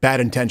bad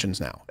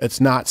intentions now. It's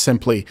not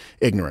simply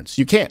ignorance.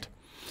 You can't.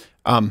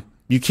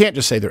 You can't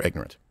just say they're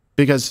ignorant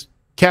because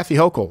Kathy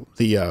Hochul,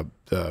 the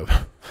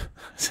I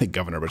say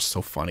governor, but it's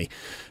so funny,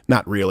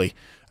 not really,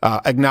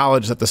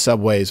 acknowledged that the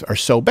subways are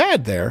so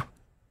bad there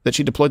that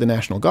she deployed the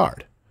National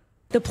Guard.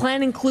 The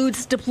plan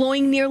includes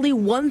deploying nearly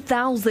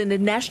 1,000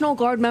 National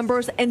Guard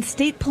members and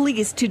state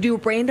police to do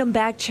random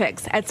bag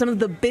checks at some of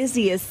the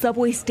busiest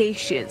subway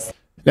stations.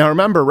 Now,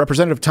 remember,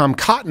 Representative Tom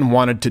Cotton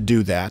wanted to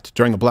do that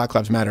during the Black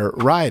Lives Matter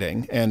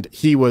rioting, and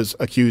he was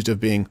accused of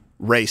being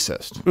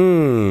racist.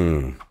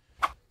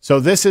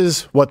 So this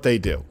is what they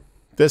do.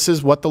 This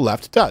is what the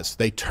left does.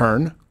 They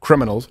turn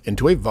criminals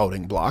into a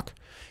voting bloc,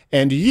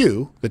 and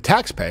you, the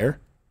taxpayer,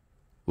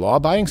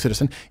 law-abiding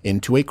citizen,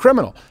 into a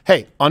criminal.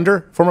 Hey,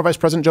 under former Vice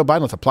President Joe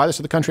Biden, let's apply this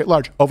to the country at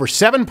large. Over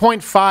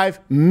 7.5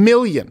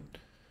 million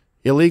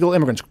illegal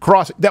immigrants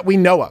crossing that we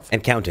know of.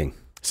 And counting.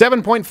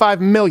 7.5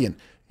 million.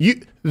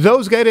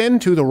 Those get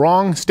into the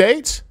wrong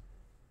states,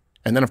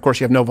 and then, of course,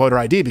 you have no voter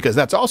ID because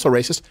that's also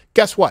racist.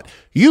 Guess what?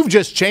 You've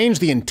just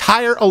changed the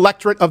entire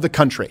electorate of the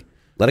country.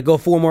 Let it go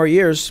 4 more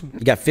years.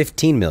 You got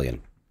 15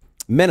 million.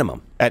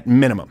 Minimum. At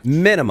minimum.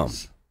 Minimum.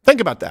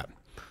 Think about that.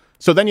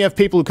 So then you have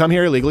people who come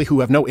here illegally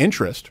who have no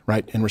interest,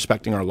 right, in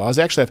respecting our laws.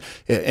 They actually have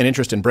an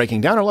interest in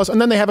breaking down our laws.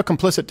 And then they have a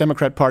complicit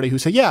Democrat Party who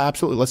say, yeah,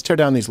 absolutely, let's tear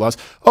down these laws.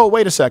 Oh,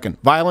 wait a second.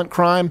 Violent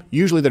crime,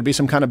 usually there'd be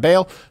some kind of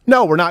bail.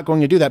 No, we're not going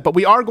to do that. But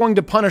we are going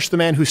to punish the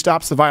man who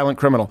stops the violent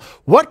criminal.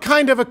 What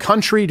kind of a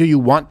country do you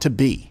want to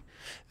be?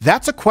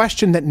 That's a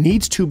question that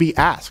needs to be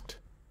asked.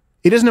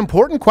 It is an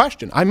important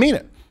question. I mean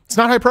it. It's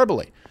not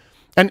hyperbole.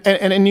 And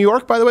in New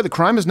York, by the way, the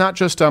crime is not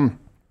just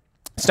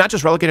it's not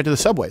just relegated to the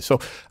subway. So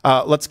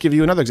let's give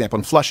you another example.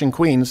 In Flushing,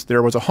 Queens,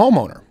 there was a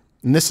homeowner.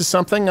 And this is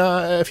something,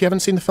 if you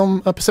haven't seen the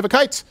film Pacific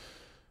Heights,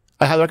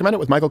 I highly recommend it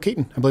with Michael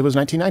Keaton. I believe it was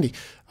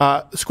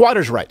 1990.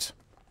 Squatters' rights.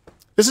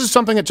 This is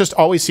something that just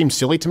always seemed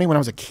silly to me. When I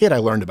was a kid, I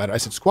learned about it. I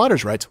said,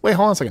 squatters' rights? Wait,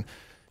 hold on a second.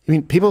 You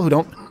mean people who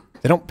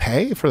don't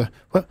pay for the,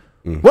 what?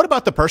 What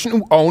about the person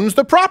who owns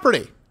the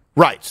property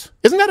rights?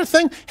 Isn't that a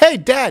thing? Hey,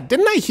 Dad,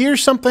 didn't I hear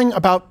something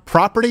about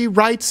property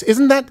rights?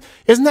 Isn't that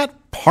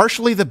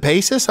partially the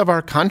basis of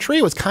our country?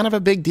 It was kind of a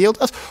big deal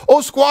to us.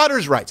 Oh,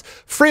 squatters' rights,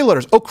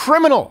 freeloaders, oh,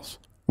 criminals'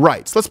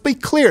 rights. Let's be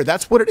clear,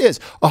 that's what it is.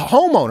 A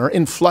homeowner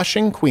in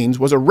Flushing, Queens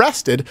was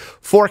arrested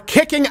for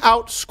kicking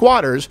out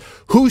squatters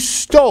who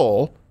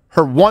stole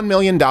her $1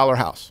 million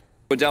house.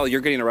 Odell,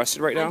 you're getting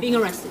arrested right now? I'm being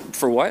arrested.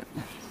 For what?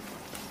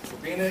 For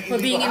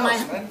being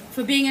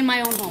in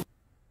my own home.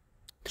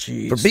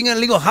 Jeez. For being in a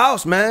legal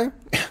house, man.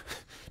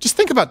 Just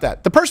think about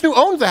that. The person who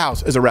owns the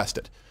house is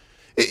arrested.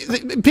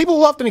 People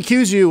will often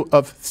accuse you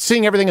of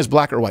seeing everything as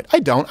black or white. I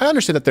don't. I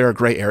understand that there are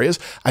gray areas.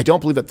 I don't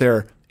believe that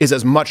there is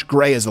as much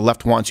gray as the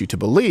left wants you to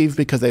believe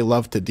because they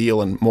love to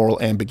deal in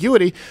moral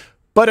ambiguity.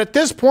 But at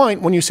this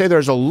point, when you say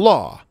there's a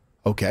law,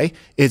 okay,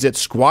 is it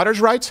squatters'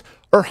 rights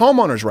or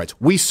homeowners' rights?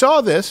 We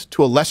saw this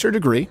to a lesser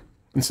degree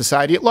in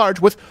society at large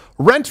with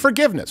rent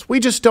forgiveness. We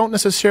just don't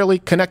necessarily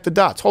connect the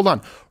dots. Hold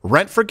on.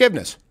 Rent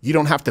forgiveness. You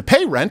don't have to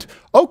pay rent.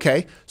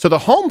 Okay, so the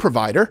home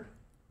provider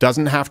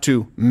doesn't have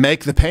to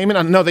make the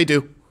payment. No, they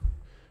do.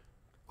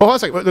 Oh, I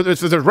was like,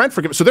 there's rent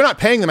forgiveness. So they're not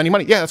paying them any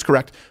money. Yeah, that's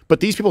correct. But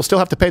these people still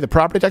have to pay the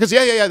property taxes?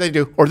 Yeah, they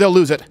do. Or they'll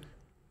lose it.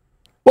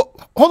 Well,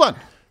 hold on.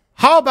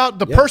 How about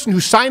the person who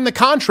signed the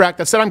contract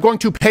that said I'm going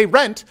to pay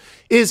rent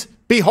is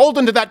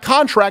beholden to that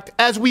contract,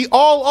 as we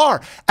all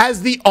are,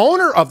 as the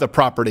owner of the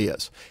property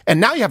is. And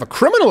now you have a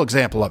criminal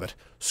example of it.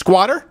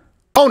 Squatter,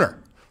 owner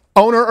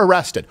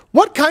arrested.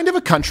 What kind of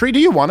a country do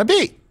you want to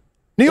be?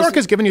 New York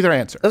has given you their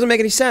answer. Doesn't make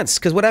any sense,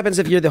 because what happens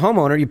if you're the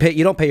homeowner?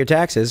 You don't pay your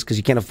taxes because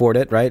you can't afford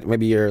it, right?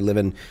 Maybe you're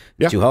living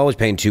two homes,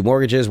 paying 2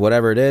 mortgages,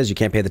 whatever it is. You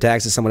can't pay the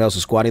taxes. Someone else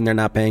is squatting there,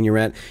 not paying your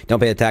rent. Don't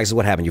pay the taxes.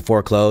 What happened? You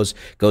foreclose,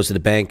 goes to the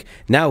bank.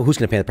 Now who's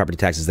going to pay the property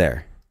taxes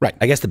there? Right.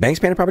 I guess the bank's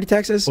paying the property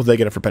taxes? Well, they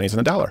get it for pennies on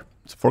the dollar.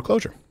 It's a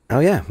foreclosure. Oh,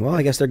 yeah. Well,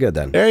 I guess they're good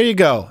then. There you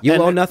go. You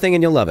owe nothing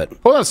and you'll love it.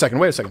 Hold on a second.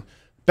 Wait a second.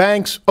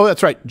 Banks, oh,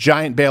 that's right,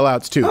 giant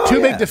bailouts too.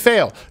 Too big to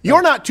fail.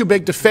 You're not too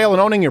big to fail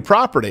in owning your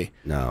property.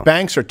 No.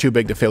 Banks are too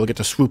big to fail to get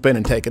to swoop in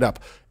and take it up.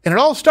 And it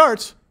all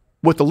starts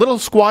with the little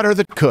squatter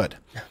that could.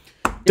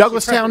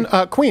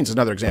 Douglastown, Queens is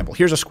another example.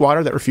 Here's a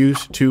squatter that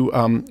refused to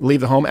leave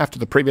the home after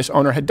the previous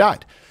owner had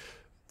died.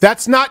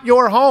 That's not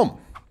your home.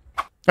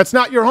 That's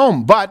not your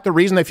home. But the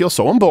reason they feel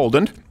so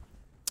emboldened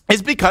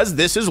is because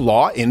this is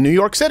law in New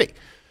York City.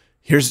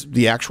 Here's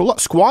the actual law.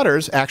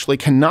 Squatters actually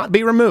cannot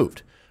be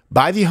removed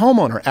by the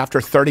homeowner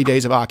after 30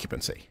 days of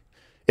occupancy.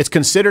 It's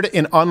considered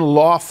an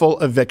unlawful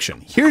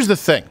eviction. Here's the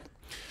thing.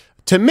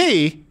 To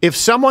me, if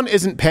someone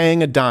isn't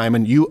paying a dime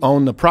and you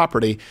own the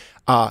property,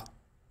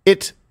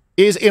 it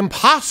is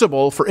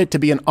impossible for it to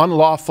be an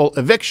unlawful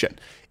eviction.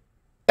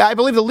 I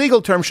believe the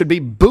legal term should be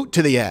boot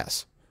to the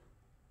ass.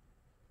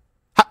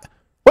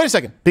 Wait a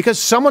second. Because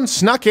someone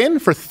snuck in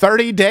for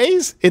 30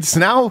 days, it's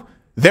now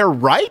their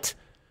right?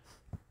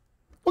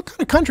 What kind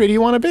of country do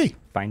you want to be?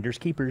 Finders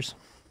keepers.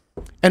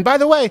 And by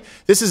the way,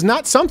 this is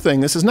not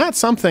something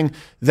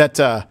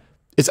that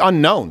is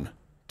unknown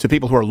to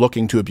people who are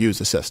looking to abuse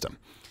the system.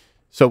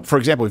 So, for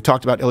example, we've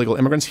talked about illegal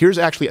immigrants. Here's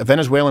actually a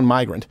Venezuelan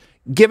migrant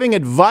giving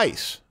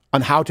advice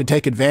on how to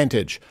take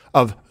advantage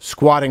of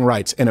squatting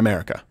rights in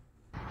America.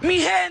 Mi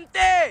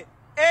gente,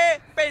 he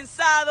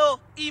pensado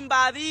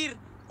invadir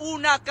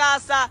una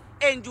casa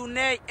en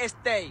United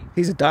States.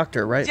 He's a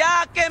doctor, right?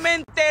 Ya que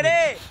me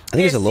enteré, I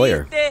think he's a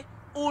lawyer.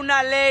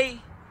 una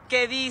ley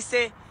que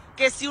dice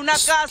que si una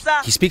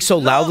casa he speaks so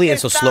loudly and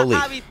so slowly.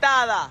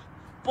 Habitada,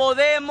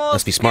 podemos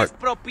must be smart.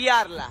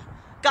 expropiarla.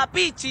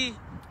 Capichi,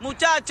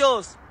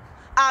 muchachos,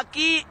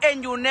 aquí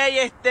en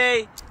United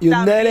States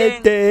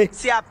también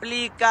se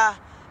aplica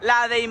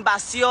la de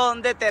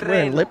invasión de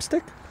terreno.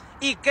 Lipstick?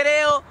 Y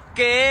creo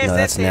que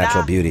ese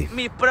será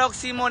mi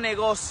próximo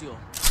negocio.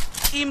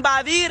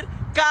 Invadir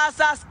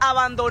casas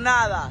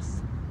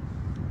abandonadas,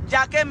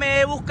 ya que me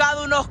he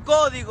buscado unos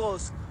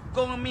códigos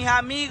con mis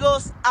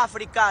amigos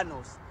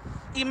africanos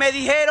y me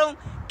dijeron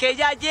que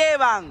ya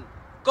llevan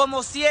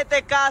como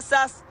 7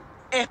 casas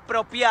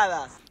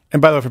expropiadas.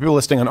 And by the way, for people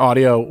listening on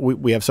audio,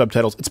 we have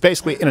subtitles. It's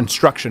basically an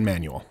instruction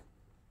manual.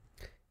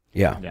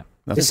 Yeah.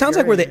 It sounds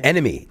like we're the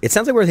enemy. It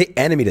sounds like we're the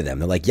enemy to them.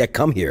 They're like, yeah,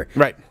 come here.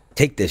 Right.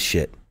 Take this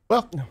shit.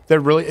 Well,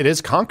 it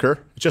is conquer.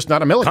 It's just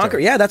not a military. Conquer.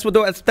 Yeah, that's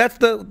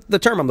the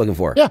term I'm looking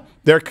for. Yeah.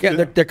 They're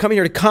coming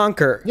here to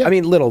conquer. Yeah. I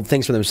mean, little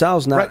things for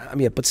themselves, not right. I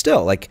mean, but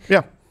still, like,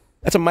 yeah.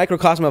 That's a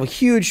microcosm of a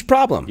huge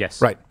problem.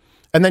 Yes. Right.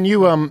 And then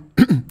you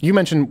you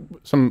mentioned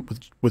some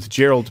with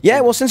Gerald. Yeah,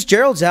 well, since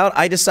Gerald's out,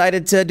 I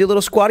decided to do a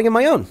little squatting of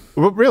my own.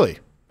 Well, really?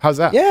 How's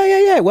that?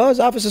 Yeah. Well, his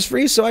office is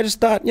free, so I just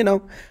thought,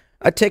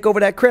 I'd take over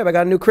that crib. I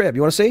got a new crib.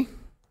 You want to see?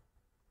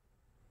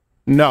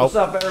 No. What's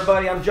up,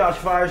 everybody? I'm Josh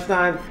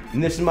Firestein,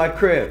 and this is my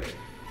crib.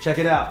 Check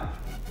it out.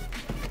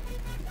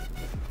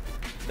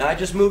 Now, I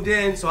just moved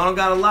in, so I don't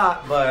got a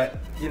lot, but,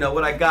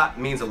 what I got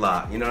means a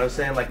lot. You know what I'm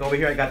saying? Like, over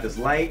here, I got this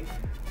light,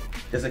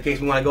 just in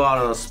case we want to go out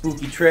on a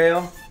spooky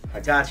trail.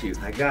 I got you.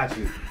 I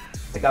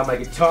got my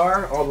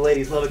guitar. All the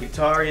ladies love a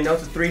guitar. It's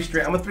a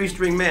 3-string. I'm a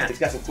 3-string man. It's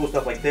got some cool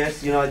stuff like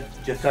this. I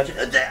just touch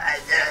it.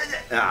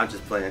 Nah, I'm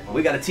just playing.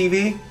 We got a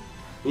TV.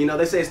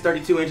 They say it's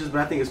 32 inches, but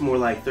I think it's more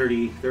like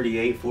 30,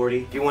 38, 40.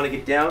 If you want to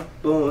get down,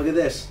 boom, look at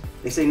this.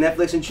 They say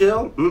Netflix and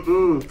chill.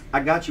 I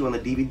got you on the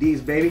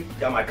DVDs, baby.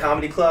 Got my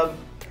comedy club,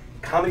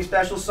 comedy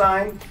special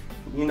sign.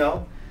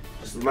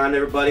 Just remind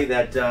everybody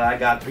that I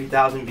got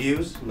 3,000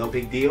 views. No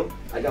big deal.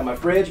 I got my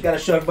fridge. Got to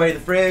show everybody the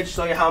fridge.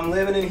 Show you how I'm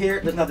living in here.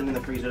 There's nothing in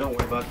the freezer. Don't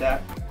worry about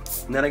that.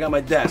 And then I got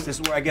my desk.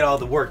 This is where I get all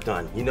the work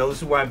done. This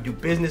is where I do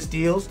business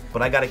deals,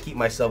 but I got to keep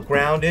myself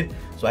grounded.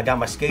 So I got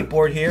my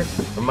skateboard here.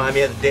 Remind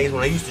me of the days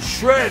when I used to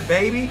shred,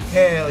 baby.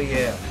 Hell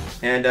yeah.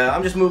 And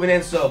I'm just moving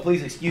in, so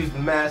please excuse the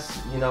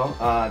mess.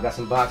 I got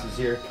some boxes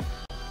here.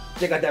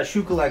 Check out that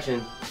shoe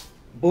collection.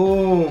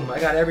 Boom, I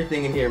got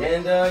everything in here.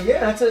 And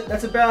yeah,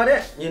 that's about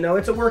it.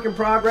 It's a work in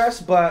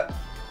progress, but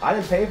I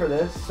didn't pay for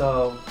this,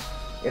 so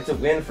it's a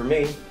win for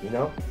me,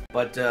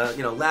 But,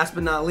 last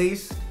but not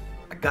least,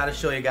 I Gotta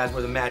show you guys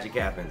where the magic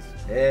happens.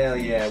 Hell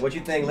yeah. What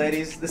you think,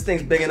 ladies? This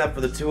thing's big enough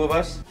for the two of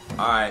us?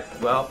 All right,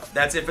 well,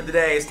 that's it for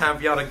today. It's time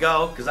for y'all to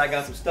go, because I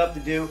got some stuff to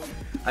do.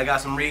 I got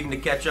some reading to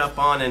catch up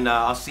on, and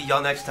I'll see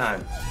y'all next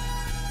time.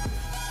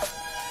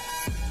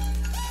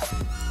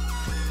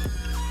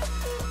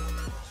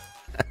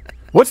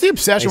 What's the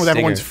obsession with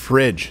everyone's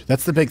fridge?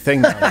 That's the big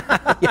thing now.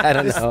 Yeah, I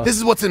don't know. This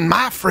is what's in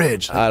my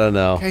fridge. I don't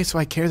know. Okay, so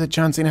I care that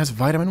John Cena has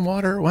vitamin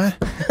water? What?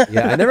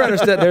 Yeah, I never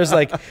understood. There's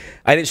like,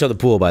 I didn't show the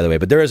pool, by the way,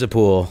 but there is a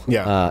pool.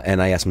 Yeah.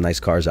 And I got some nice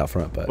cars out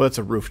front. But well, it's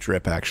a roof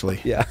drip, actually.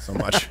 Yeah. So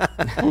much.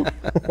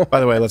 By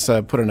the way, let's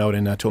put a note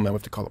in to him that we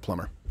have to call a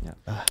plumber.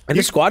 Yeah. And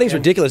the squatting's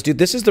ridiculous, dude.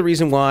 This is the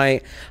reason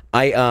why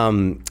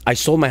I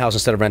sold my house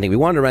instead of renting. We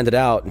wanted to rent it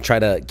out and try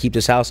to keep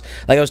this house.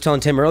 Like I was telling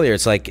Tim earlier,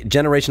 it's like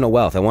generational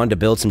wealth. I wanted to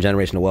build some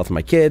generational wealth for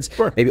my kids.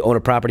 Sure. Maybe own a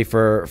property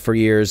for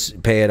years,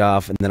 pay it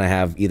off, and then I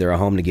have either a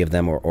home to give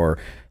them or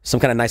some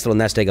kind of nice little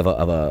nest egg of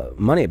a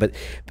money. But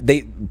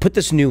they put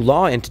this new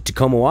law into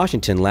Tacoma,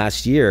 Washington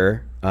last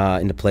year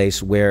into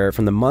place where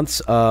from the months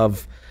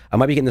of, I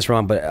might be getting this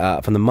wrong,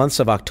 but from the months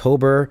of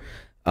October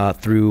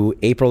through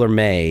April or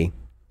May,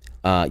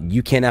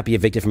 you cannot be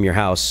evicted from your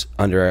house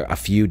under a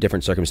few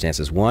different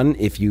circumstances. One,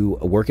 if you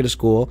work at a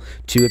school.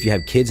 Two, if you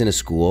have kids in a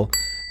school.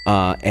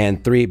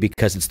 And three,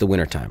 because it's the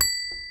wintertime.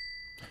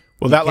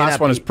 Well, that last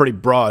one is pretty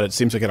broad. It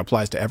seems like it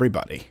applies to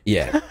everybody.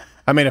 Yeah.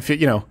 I mean, if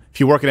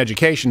you work in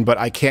education, but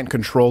I can't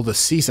control the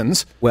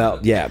seasons. Well,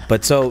 yeah,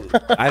 but so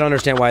I don't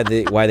understand why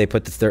they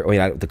put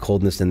the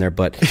coldness in there,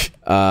 but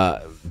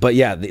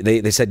yeah,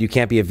 they said you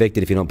can't be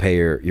evicted if you don't pay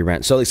your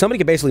rent. So like, somebody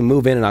could basically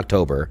move in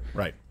October,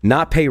 right?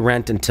 Not pay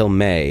rent until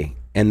May,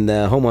 and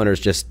the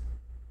homeowner's just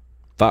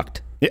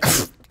fucked. Yeah.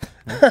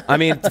 I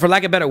mean, for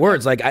lack of better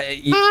words, like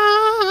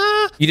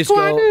you just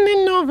go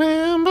in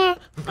November.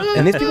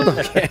 And these people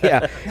don't care.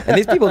 Yeah, and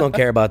these people don't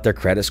care about their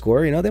credit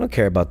score. You know, they don't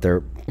care about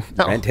their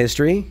rent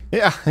history.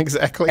 Yeah,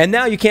 exactly. And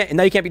now you can't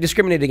be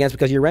discriminated against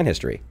because of your rent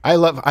history. I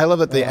love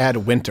that they add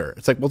winter.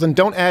 It's like, well, then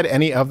don't add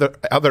any other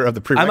of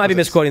the prerequisites. I might be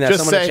misquoting that.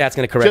 Just Someone in the chat's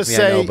going to correct me.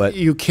 I know, but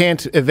you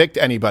can't evict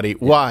anybody. Yeah.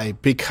 Why?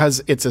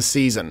 Because it's a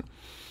season.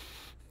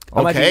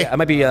 Okay. I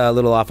might be a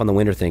little off on the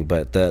winter thing,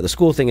 but the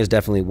school thing is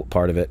definitely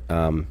part of it.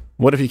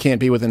 What if you can't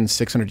be within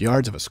 600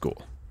 yards of a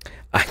school?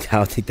 I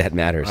don't think that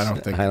matters. I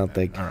don't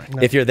think. All right.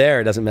 If you're there,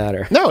 it doesn't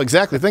matter. No,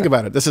 exactly. Think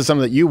about it. This is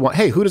something that you want.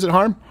 Hey, who does it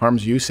harm?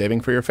 Harms you saving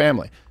for your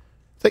family.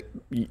 It's like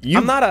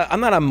I'm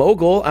not a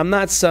mogul. I'm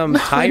not some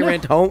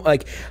tyrant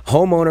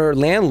homeowner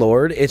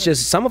landlord. It's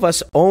just some of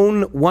us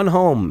own one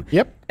home.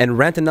 Yep. And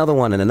rent another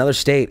one in another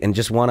state and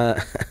just want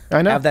to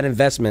have that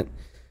investment.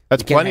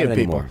 That's plenty of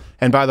people. Anymore.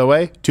 And by the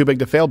way, too big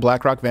to fail.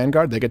 BlackRock,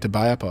 Vanguard, they get to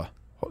buy up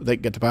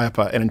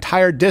an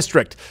entire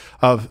district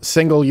of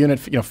single unit,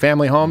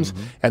 family homes,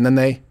 and then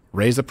they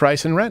raise the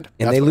price in rent.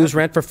 And they lose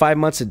rent for 5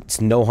 months. It's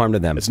no harm to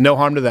them. It's no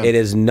harm to them. It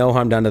is no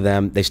harm done to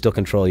them. They still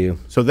control you.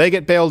 So they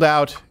get bailed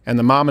out, and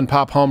the mom and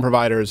pop home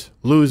providers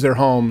lose their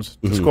homes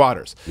to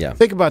squatters. Yeah.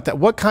 Think about that.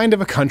 What kind of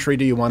a country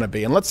do you want to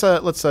be? And let's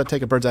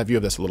take a bird's eye view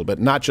of this a little bit.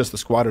 Not just the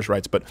squatters'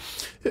 rights, but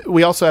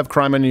we also have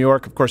crime in New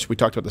York. Of course, we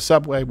talked about the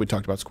subway. We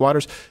talked about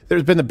squatters.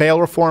 There's been the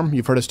bail reform.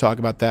 You've heard us talk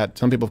about that.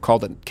 Some people have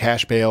called it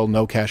cash bail,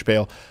 no cash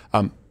bail.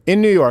 In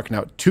New York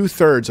now,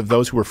 2/3 of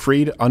those who were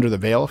freed under the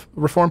bail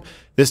reform,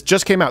 this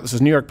just came out, this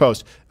is New York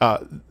Post,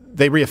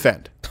 they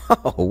reoffend.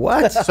 Oh,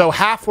 what? So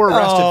half were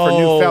arrested for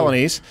new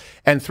felonies,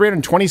 and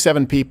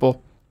 327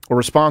 people were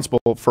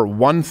responsible for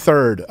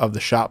 1/3 of the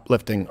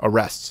shoplifting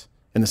arrests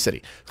in the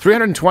city.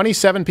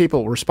 327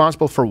 people were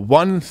responsible for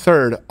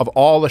 1/3 of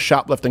all the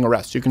shoplifting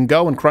arrests. You can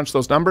go and crunch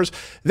those numbers.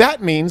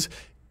 That means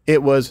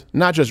it was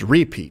not just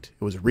repeat.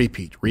 It was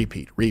repeat.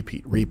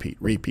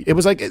 It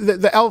was like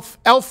the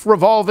elf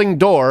revolving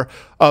door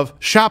of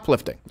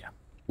shoplifting. Yeah.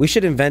 We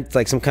should invent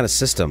like some kind of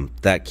system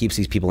that keeps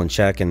these people in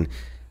check and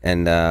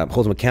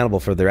holds them accountable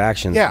for their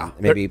actions. Yeah.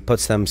 Maybe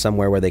puts them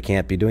somewhere where they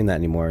can't be doing that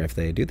anymore if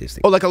they do these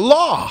things. Oh, like a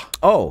law.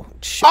 Oh,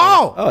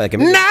 like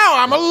now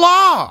I'm a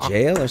law.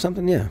 Jail or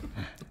something, yeah.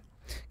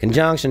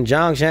 Conjunction,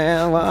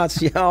 junction,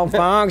 what's your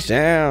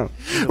function?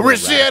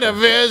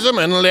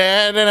 Recidivism and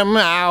letting them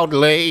out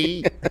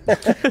late.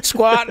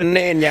 Squatting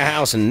in your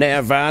house and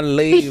never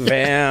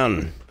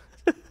leaving.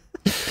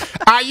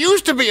 I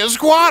used to be a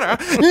squatter.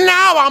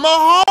 Now I'm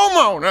a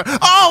homeowner.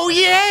 Oh,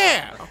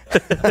 yeah.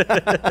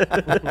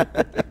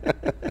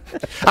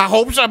 I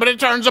hope somebody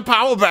turns the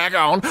power back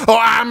on or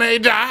I may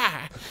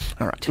die.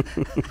 All right.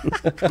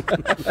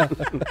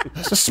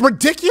 This is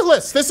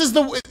ridiculous. This is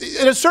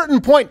at a certain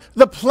point,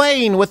 the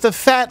plane with the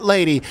fat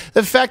lady,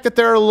 the fact that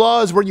there are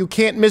laws where you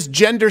can't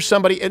misgender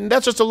somebody, and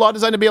that's just a law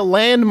designed to be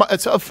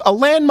it's a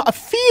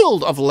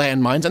field of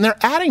landmines, and they're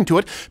adding to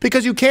it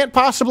because you can't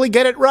possibly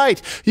get it right.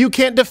 You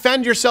can't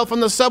defend yourself on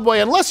the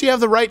subway unless you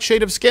have the right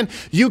shade of skin.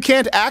 You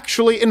can't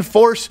actually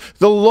enforce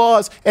the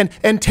laws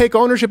and take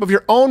ownership of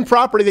your own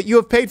property that you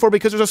have paid for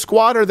because there's a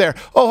squatter there.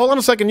 Oh, hold on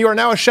a second. You are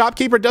now a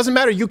shopkeeper. It doesn't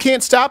matter. You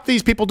can't stop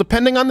these people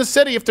depending on the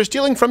city if they're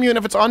stealing from you and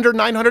if it's under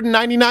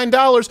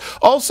 $999.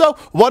 Also,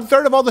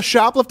 1/3 of all the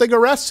shoplifting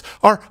arrests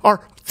are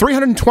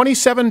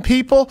 327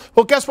 people.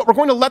 Well, guess what? We're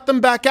going to let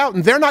them back out,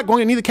 and they're not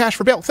going to need the cash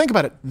for bail. Think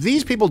about it.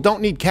 These people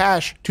don't need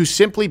cash to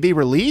simply be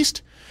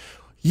released.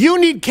 You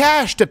need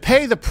cash to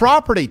pay the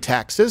property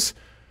taxes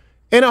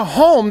in a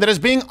home that is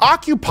being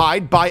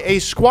occupied by a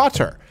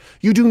squatter.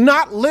 You do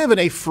not live in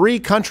a free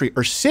country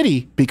or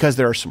city because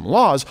there are some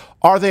laws.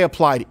 Are they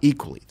applied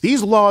equally?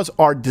 These laws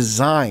are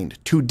designed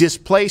to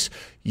displace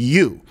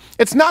you.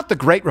 It's not the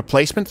great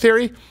replacement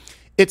theory.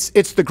 It's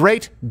the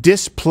great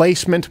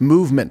displacement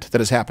movement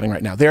that is happening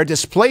right now. They are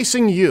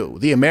displacing you,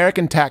 the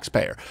American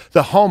taxpayer,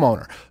 the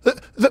homeowner,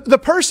 the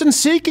person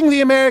seeking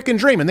the American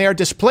dream, and they are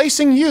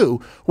displacing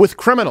you with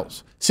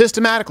criminals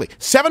systematically.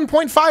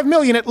 7.5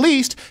 million at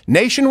least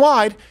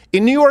nationwide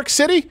in New York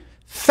City.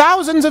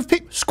 Thousands of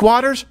people,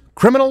 squatters,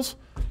 criminals,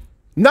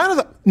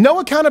 no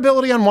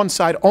accountability on one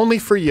side, only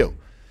for you.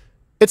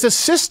 It's a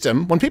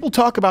system. When people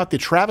talk about the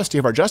travesty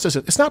of our justice,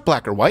 it's not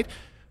black or white.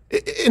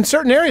 In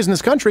certain areas in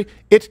this country,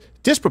 it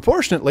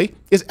disproportionately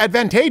is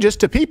advantageous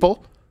to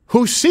people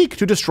who seek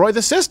to destroy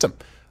the system.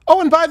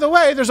 Oh, and by the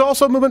way, there's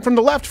also a movement from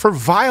the left for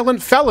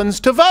violent felons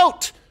to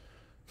vote.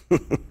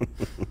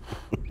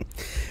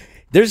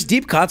 There's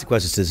deep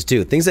consequences to this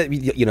too. Things that,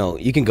 you know,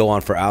 you can go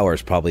on for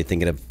hours probably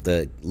thinking of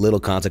the little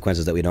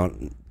consequences that we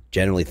don't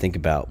generally think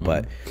about.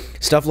 But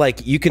stuff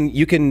like you can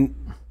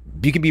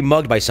be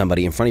mugged by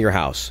somebody in front of your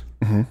house,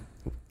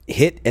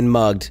 hit and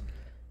mugged,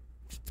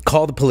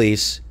 call the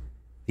police,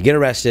 you get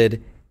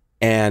arrested,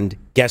 and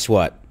guess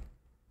what?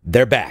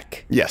 They're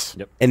back. Yes.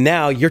 Yep. And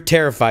now you're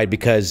terrified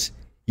because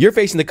you're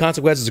facing the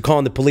consequences of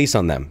calling the police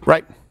on them.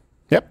 Right.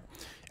 Yep.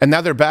 And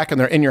now they're back and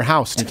they're in your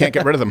house and you can't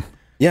get rid of them.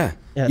 Yeah.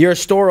 You're a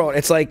store owner.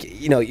 It's like,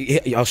 you know,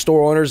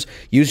 store owners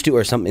used to,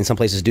 or in some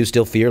places do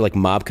still fear like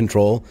mob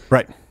control.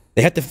 Right.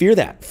 They have to fear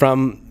that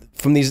from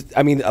these.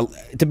 I mean,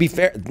 to be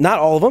fair, not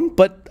all of them,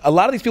 but a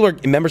lot of these people are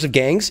members of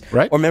gangs,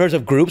 right, or members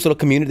of groups, little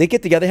community. They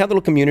get together, they have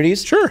little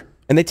communities. Sure.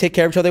 And they take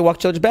care of each other. They walk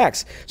each other's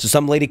backs. So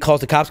some lady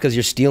calls the cops because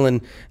you're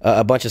stealing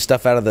a bunch of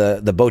stuff out of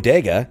the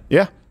bodega.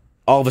 Yeah.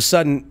 All of a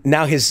sudden,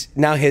 now him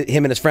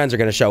and his friends are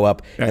going to show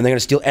up, and they're going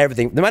to steal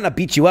everything. They might not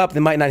beat you up, they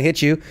might not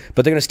hit you,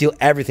 but they're going to steal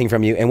everything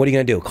from you. And what are you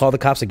going to do? Call the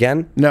cops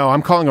again? No,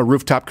 I'm calling a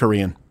rooftop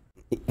Korean.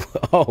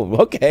 Oh,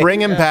 okay.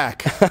 Bring him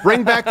back.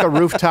 Bring back the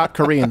rooftop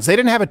Koreans. They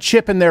didn't have a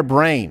chip in their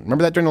brain.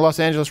 Remember that during the Los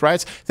Angeles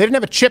riots? They didn't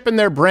have a chip in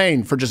their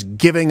brain for just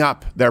giving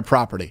up their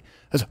property.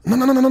 Was,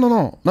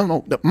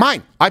 no,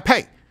 mine. I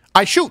pay.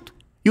 I shoot.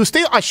 You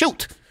steal. I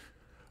shoot.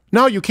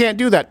 No, you can't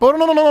do that. Oh,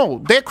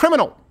 no. They're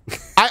criminal.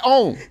 I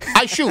own.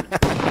 I shoot.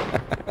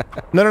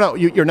 No.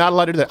 You're not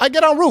allowed to do that. I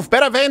get on roof.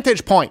 Better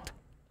vantage point.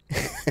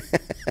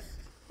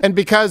 And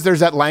because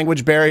there's that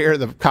language barrier,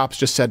 the cops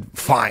just said,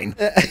 fine.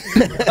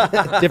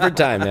 Different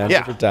time, man. Yeah.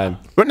 Different time.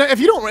 But now, if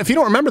you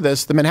don't remember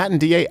this, the Manhattan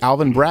DA,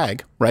 Alvin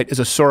Bragg, right, is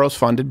a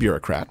Soros-funded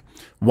bureaucrat.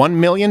 $1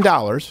 million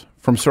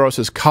from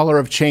Soros's Color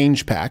of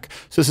Change PAC.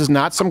 So this is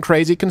not some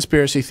crazy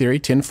conspiracy theory,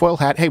 tinfoil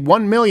hat. Hey,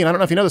 $1 million, I don't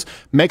know if you know this,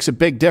 makes a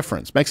big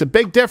difference. Makes a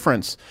big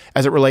difference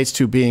as it relates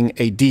to being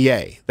a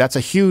DA. That's a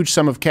huge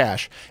sum of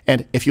cash.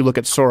 And if you look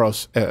at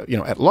Soros,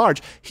 at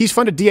large, he's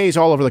funded DAs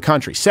all over the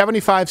country.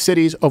 75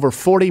 cities, over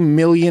 $40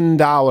 million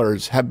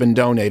have been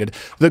donated.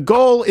 The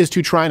goal is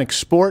to try and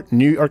export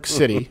New York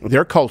City,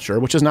 their culture,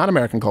 which is not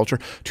American culture,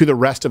 to the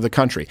rest of the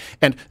country.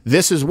 And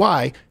this is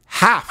why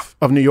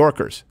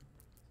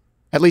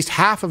at least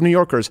half of New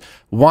Yorkers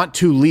want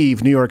to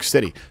leave New York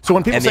City. So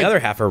when people and the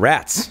other half are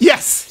rats.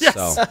 Yes.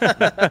 So.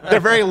 They're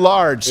very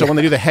large, so when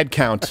they do the head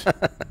count,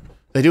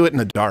 they do it in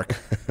the dark.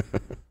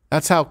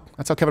 That's how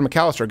Kevin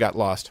McAllister got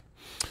lost.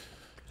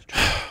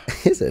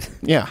 Is it?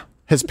 Yeah.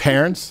 His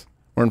parents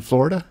were in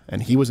Florida,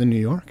 and he was in New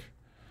York.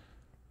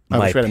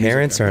 My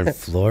parents are in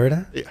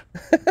Florida? Yeah.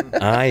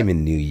 I'm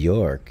in New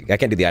York. I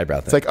can't do the eyebrow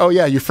thing. It's like, oh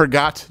yeah, you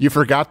forgot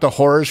the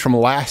horrors from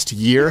last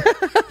year.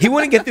 He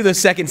wouldn't get through the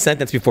second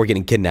sentence before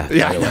getting kidnapped.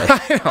 Yeah, I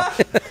know.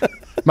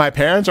 My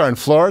parents are in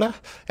Florida,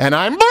 and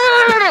I'm...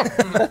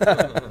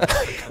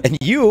 And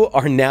you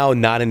are now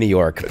not in New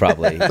York,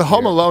 probably. The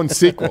Home Alone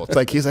sequel. It's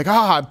like, he's like,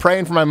 I'm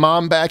praying for my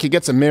mom back. He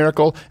gets a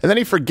miracle, and then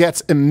he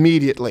forgets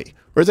immediately.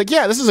 Where he's like,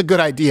 yeah, this is a good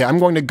idea. I'm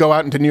going to go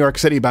out into New York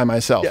City by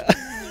myself.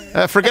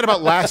 Yeah. Forget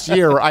about last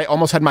year where I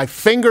almost had my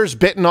fingers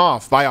bitten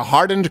off by a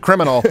hardened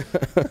criminal.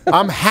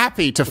 I'm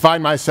happy to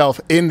find myself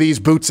in these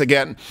boots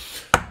again.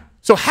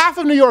 So half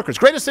of New Yorkers,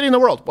 greatest city in the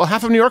world. Well,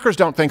 half of New Yorkers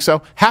don't think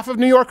so. Half of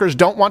New Yorkers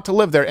don't want to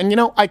live there. And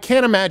I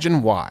can't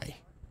imagine why.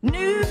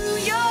 New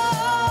York,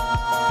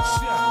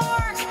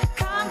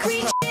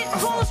 concrete shit,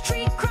 whole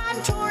street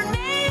crime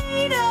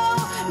tornado.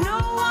 No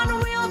one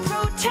will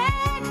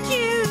protect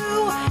you.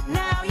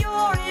 Now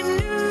you're in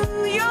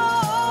New York.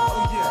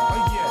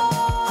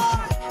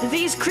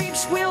 These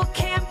creeps will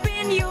camp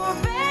in your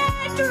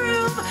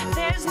bedroom.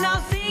 There's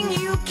nothing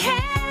you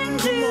can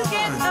do.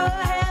 Get the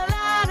hell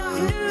out of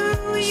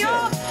New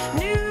York,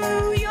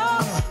 New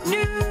York,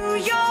 New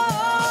York.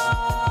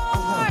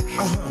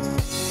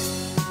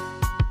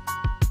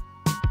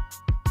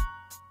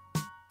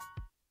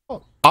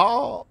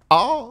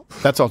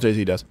 That's all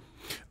Jay-Z does.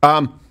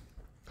 That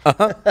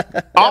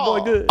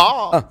boy good.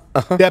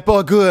 That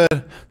boy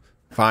good.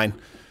 Fine.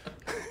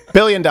 $1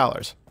 billion.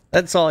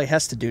 That's all he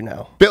has to do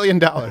now. $1 billion.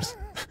 $1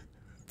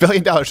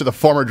 billion to the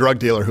former drug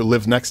dealer who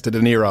lives next to De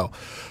Niro.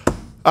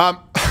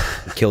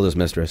 Killed his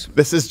mistress.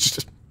 This is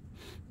just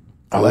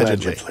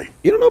allegedly.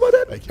 You don't know about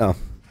that? Oh.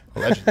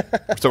 Allegedly.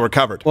 So we're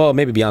covered. Well,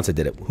 maybe Beyonce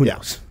did it. Who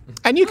knows?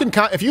 And you can,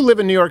 if you live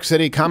in New York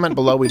City, comment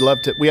below. We'd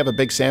love to. We have a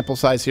big sample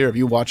size here of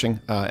you watching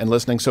and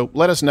listening. So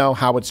let us know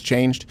how it's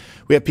changed.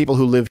 We have people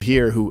who live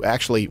here who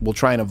actually will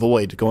try and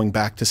avoid going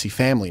back to see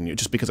family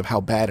just because of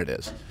how bad it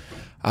is.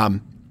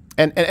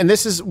 And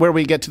this is where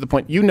we get to the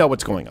point, you know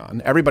what's going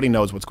on. Everybody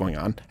knows what's going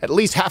on. At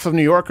least half of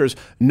New Yorkers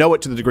know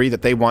it to the degree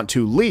that they want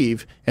to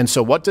leave. And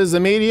so what does the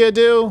media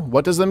do?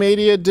 What does the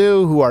media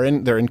do?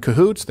 They're in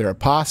cahoots, they're a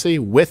posse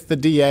with the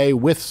DA,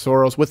 with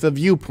Soros, with the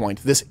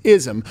Viewpoint, this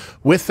ism,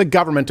 with the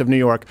government of New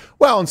York.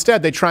 Well,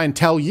 instead they try and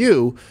tell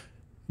you,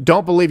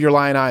 don't believe your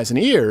lying eyes and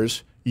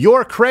ears,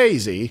 you're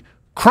crazy,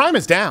 crime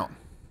is down.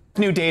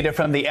 New data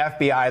from the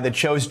FBI that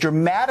shows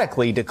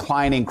dramatically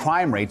declining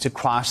crime rates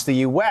across the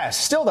U.S.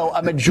 Still, though,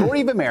 a majority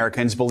of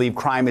Americans believe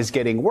crime is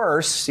getting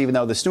worse, even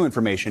though this new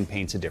information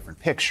paints a different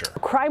picture.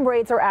 Crime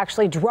rates are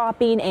actually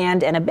dropping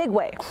and in a big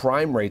way.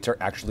 Crime rates are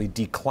actually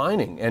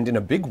declining and in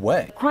a big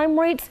way. Crime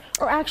rates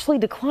are actually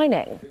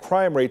declining.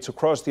 Crime rates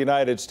across the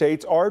United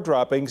States are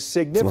dropping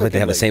significantly. Like they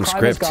have the same crime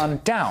script. has gone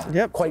down.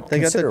 Yep, quite they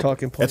got that considerably.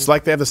 talking point. It's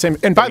like they have the same.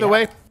 And by the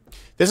way,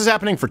 this is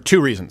happening for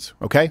two reasons,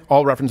 okay?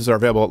 All references are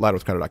available at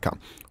loudwithcrowder.com.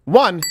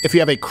 One, if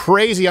you have a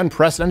crazy,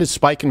 unprecedented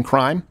spike in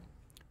crime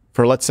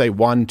for, let's say,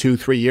 1, 2,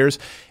 3 years,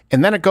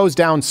 and then it goes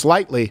down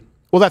slightly,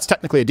 well, that's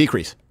technically a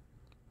decrease.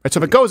 Right? So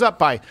if it goes up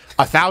by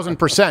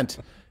 1,000%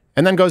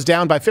 and then goes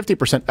down by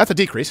 50%, that's a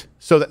decrease.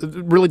 So that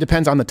really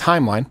depends on the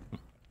timeline.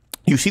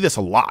 You see this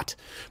a lot.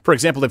 For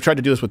example, they've tried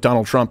to do this with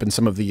Donald Trump and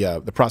some of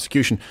the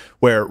prosecution,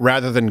 where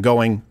rather than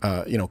going,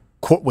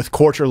 with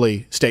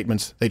quarterly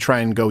statements, they try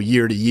and go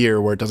year to year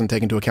where it doesn't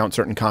take into account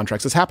certain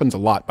contracts. This happens a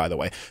lot, by the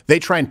way. They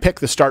try and pick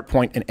the start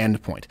point and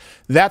end point.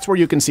 That's where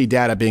you can see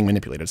data being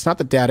manipulated. It's not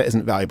that data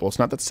isn't valuable. It's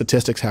not that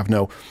statistics have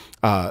no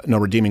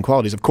redeeming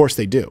qualities. Of course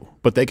they do,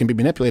 but they can be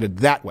manipulated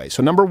that way.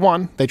 So number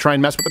one, they try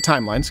and mess with the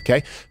timelines,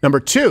 okay? Number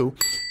two,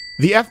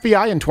 the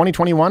FBI in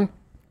 2021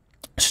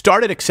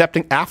 started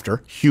accepting,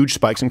 after huge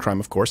spikes in crime,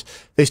 of course,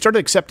 they started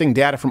accepting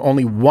data from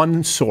only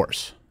one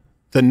source.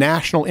 The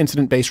National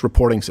Incident-Based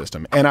Reporting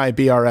System,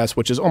 NIBRS,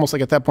 which is almost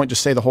like at that point,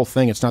 just say the whole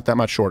thing. It's not that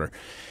much shorter.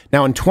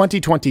 Now, in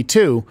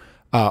 2022,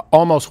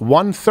 almost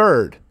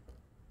 1/3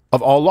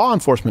 of all law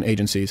enforcement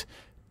agencies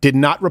did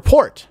not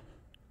report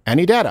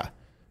any data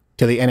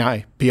to the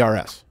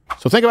NIBRS.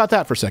 So think about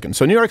that for a second.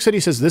 So New York City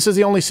says this is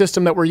the only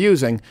system that we're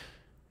using.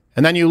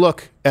 And then you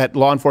look at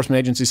law enforcement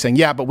agencies saying,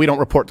 yeah, but we don't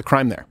report the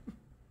crime there.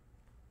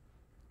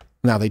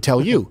 Now they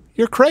tell you,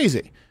 you're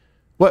crazy.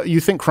 What,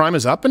 you think crime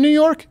is up in New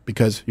York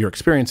because you're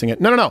experiencing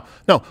it? No.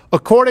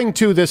 According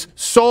to this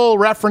sole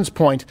reference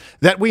point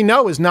that we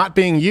know is not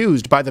being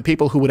used by the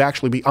people who would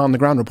actually be on the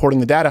ground reporting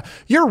the data,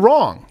 you're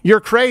wrong. You're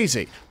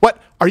crazy.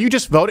 What, are you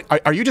just voting?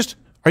 Are you just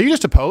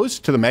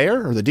opposed to the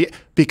mayor or the DA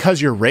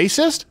because you're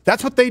racist?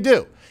 That's what they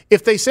do.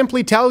 If they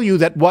simply tell you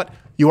that what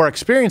you are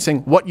experiencing,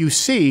 what you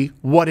see,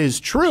 what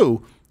is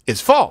true, is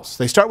false.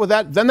 They start with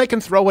that, then they can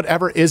throw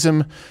whatever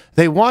ism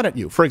they want at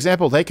you. For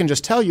example, they can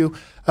just tell you,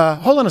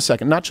 hold on a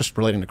second, not just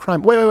relating to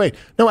crime. Wait.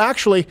 No,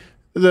 actually,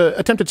 the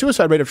attempted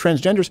suicide rate of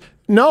transgenders,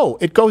 no,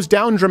 it goes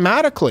down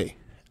dramatically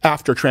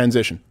after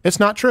transition. It's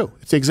not true.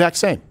 It's the exact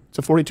same. It's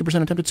a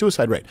 42% attempted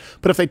suicide rate.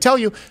 But if they tell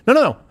you,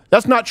 no,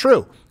 that's not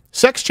true.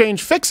 Sex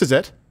change fixes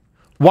it.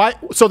 Why?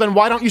 So then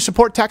why don't you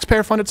support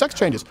taxpayer-funded sex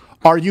changes?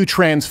 Are you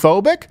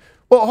transphobic?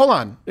 Well, hold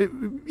on.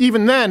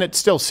 Even then, it's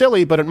still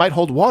silly, but it might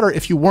hold water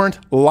if you weren't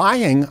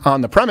lying on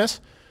the premise.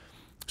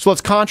 So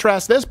let's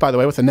contrast this, by the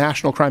way, with the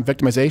National Crime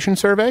Victimization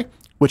Survey,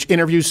 which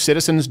interviews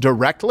citizens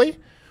directly,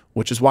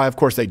 which is why, of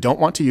course, they don't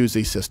want to use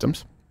these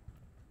systems.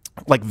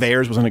 Like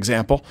theirs was an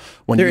example.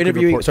 When they're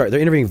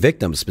interviewing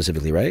victims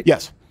specifically, right?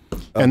 Yes.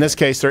 Okay. In this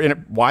case,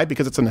 why?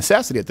 Because it's a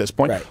necessity at this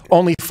point. Right.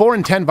 Only 4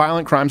 in 10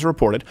 violent crimes are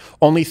reported.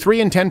 Only 3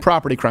 in 10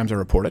 property crimes are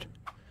reported.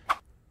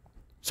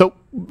 So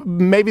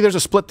maybe there's a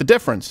split the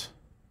difference.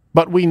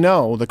 But we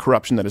know the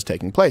corruption that is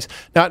taking place.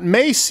 Now, it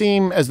may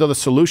seem as though the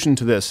solution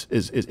to this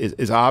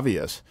is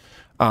obvious,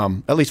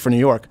 at least for New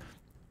York.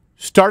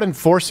 Start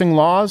enforcing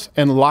laws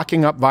and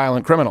locking up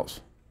violent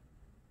criminals.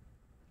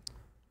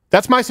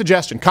 That's my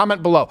suggestion.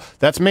 Comment below.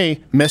 That's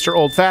me, Mr.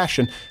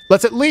 Old-Fashioned.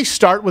 Let's at least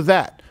start with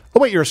that. Oh,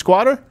 wait, you're a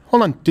squatter?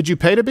 Hold on. Did you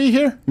pay to be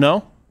here?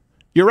 No.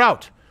 You're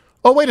out.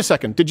 Oh, wait a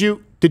second. Did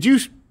you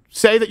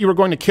say that you were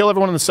going to kill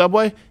everyone in the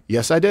subway?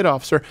 Yes, I did,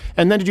 officer.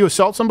 And then did you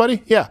assault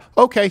somebody? Yeah.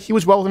 Okay, he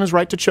was well within his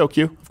right to choke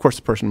you. Of course,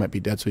 the person might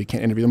be dead, so you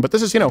can't interview them. But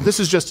this is, this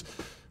is just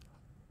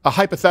a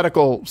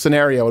hypothetical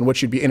scenario in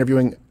which you'd be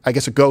interviewing, I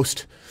guess, a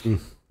ghost.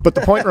 But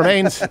the point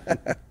remains,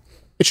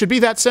 it should be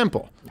that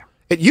simple.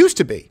 It used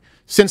to be,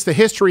 since the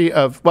history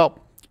of, well,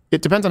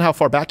 it depends on how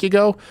far back you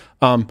go,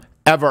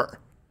 ever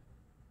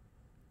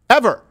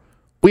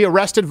We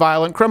arrested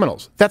violent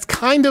criminals. That's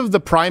kind of the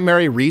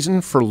primary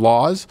reason for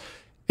laws.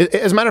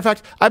 As a matter of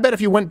fact, I bet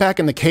if you went back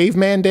in the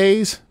caveman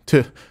days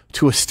to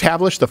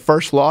establish the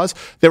first laws,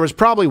 there was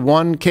probably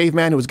one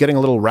caveman who was getting a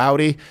little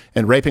rowdy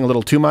and raping a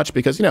little too much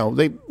because, you know,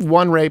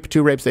 one rape,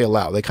 two rapes they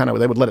allow. They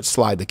would let it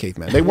slide, the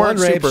caveman. They weren't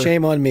one rape, super,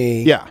 shame on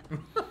me. Yeah.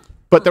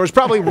 But there was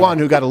probably one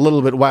who got a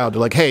little bit wild.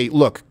 They're like, hey,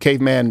 look,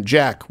 caveman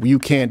Jack, you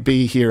can't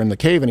be here in the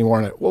cave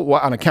anymore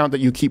on account that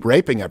you keep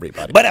raping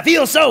everybody. But I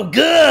feel so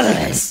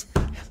good.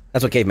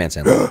 That's what caveman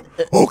sounds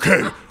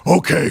like.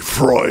 Okay,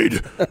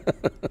 Freud.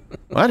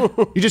 What?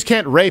 You just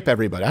can't rape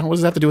everybody. What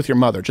does that have to do with your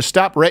mother? Just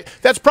stop rape.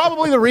 That's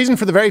probably the reason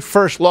for the very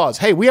first laws.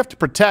 Hey, we have to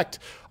protect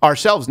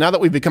ourselves now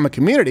that we've become a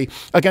community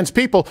against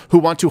people who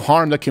want to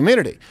harm the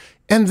community.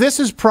 And this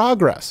is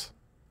progress.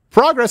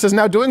 Progress is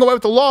now doing away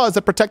with the laws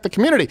that protect the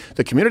community.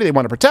 The community they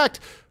want to protect,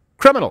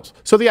 criminals.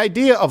 So the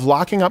idea of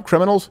locking up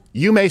criminals,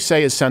 you may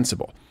say, is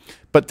sensible.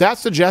 But that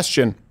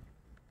suggestion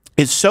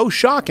is so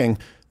shocking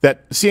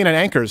that CNN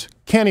anchors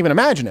can't even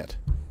imagine it.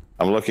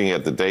 I'm looking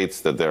at the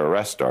dates that their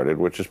arrest started,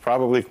 which is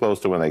probably close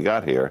to when they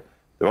got here.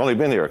 They've only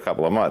been here a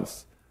couple of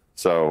months.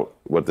 So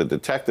what the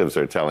detectives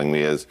are telling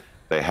me is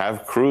they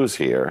have crews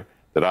here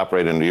that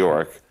operate in New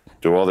York,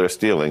 do all their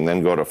stealing,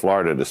 then go to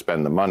Florida to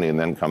spend the money and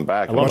then come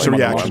back. What's the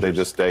reaction? Why don't they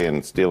just stay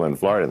and steal in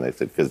Florida? And they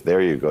said, because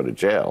there you go to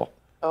jail.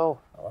 Oh.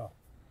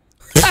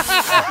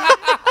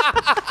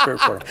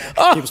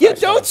 Oh, you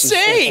don't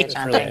say.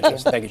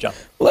 Thank you, John.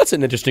 Well, that's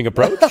an interesting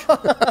approach.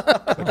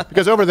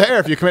 Because over there,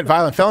 if you commit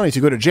violent felonies,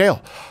 you go to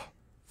jail.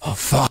 Oh,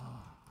 fuck.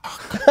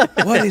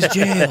 What is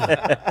jail?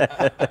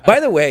 By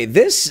the way,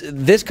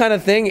 this kind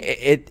of thing,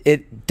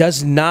 it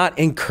does not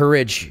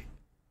encourage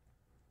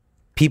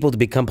people to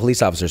become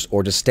police officers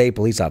or to stay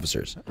police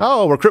officers.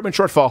 Oh, recruitment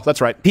shortfall. That's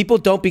right. People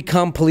don't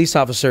become police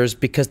officers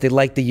because they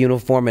like the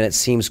uniform and it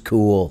seems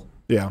cool.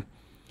 Yeah.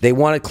 They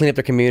want to clean up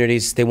their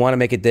communities. They want to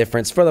make a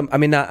difference for them. I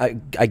mean, I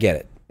get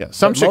it. Yeah,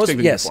 some chicks dig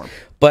the yes, uniform.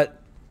 but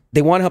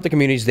they want to help the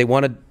communities. They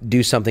want to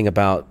do something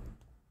about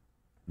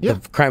the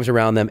crimes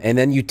around them, and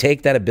then you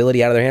take that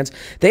ability out of their hands.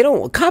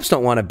 Cops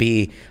don't want to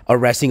be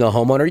arresting a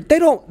homeowner.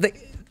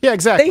 Yeah,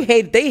 exactly.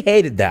 They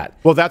hated that.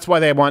 Well, that's why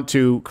they want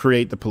to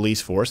create the police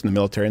force and the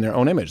military in their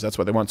own image. That's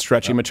why they want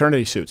stretchy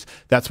maternity suits.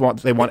 That's what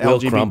they want. It will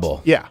LGBT.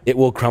 crumble. Yeah, it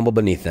will crumble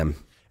beneath them.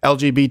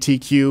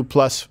 LGBTQ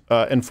plus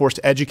enforced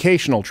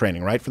educational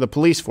training, right, for the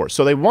police force.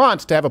 So they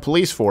want to have a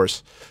police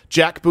force,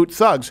 jackboot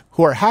thugs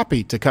who are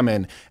happy to come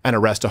in and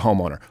arrest a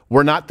homeowner.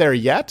 We're not there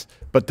yet,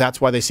 but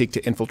that's why they seek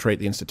to infiltrate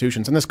the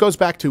institutions. And this goes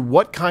back to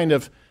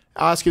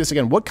I'll ask you this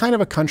again, what kind of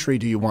a country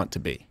do you want to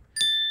be?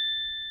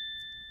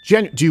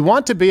 Do you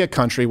want to be a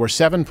country where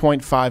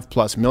 7.5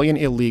 plus million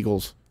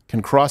illegals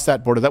can cross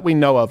that border that we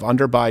know of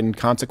under Biden,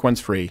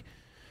 consequence-free,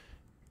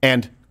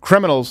 and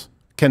criminals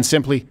can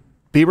simply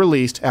be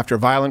released after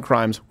violent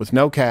crimes with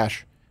no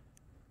cash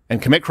and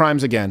commit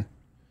crimes again,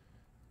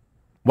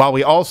 while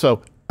we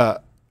also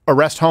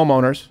arrest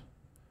homeowners,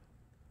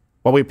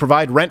 while we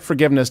provide rent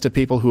forgiveness to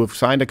people who have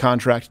signed a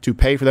contract to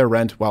pay for their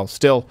rent while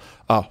still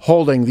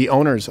holding the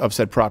owners of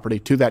said property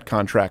to that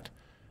contract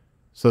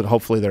so that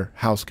hopefully their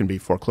house can be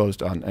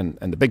foreclosed on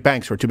and the big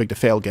banks who are too big to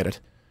fail get it.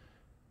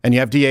 And you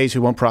have DAs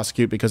who won't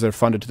prosecute because they're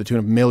funded to the tune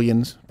of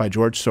millions by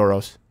George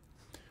Soros,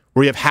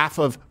 where you have half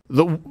of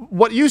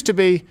what used to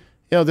be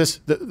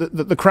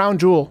the crown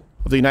jewel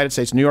of the United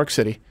States, New York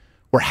City,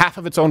 where half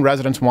of its own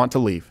residents want to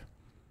leave,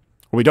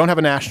 where we don't have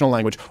a national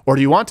language? Or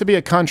do you want to be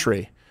a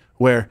country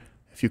where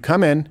if you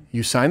come in,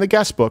 you sign the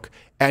guest book,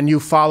 and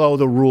you follow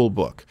the rule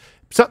book?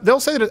 So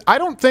they'll say that I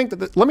don't think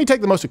that. Let me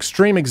take the most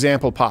extreme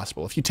example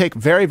possible. If you take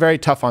very, very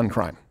tough on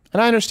crime,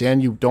 and I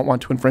understand you don't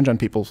want to infringe on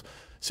people's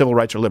civil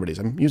rights or liberties.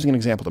 I'm using an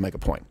example to make a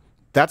point.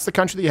 That's the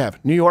country that you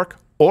have, New York.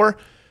 Or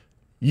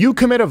you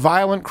commit a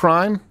violent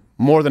crime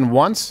more than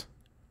once,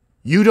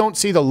 you don't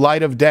see the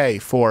light of day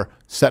for a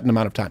certain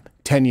amount of time,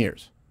 10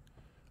 years.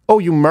 Oh,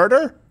 you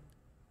murder?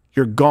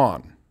 You're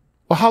gone.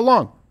 Well, how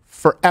long?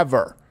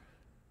 Forever.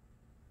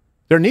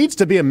 There needs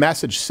to be a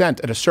message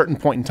sent at a certain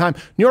point in time.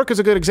 New York is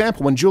a good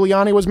example. When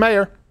Giuliani was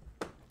mayor,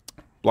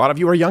 a lot of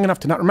you are young enough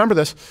to not remember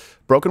this,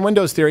 broken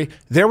windows theory,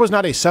 there was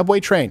not a subway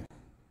train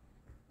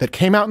that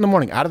came out in the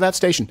morning out of that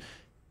station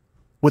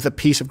with a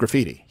piece of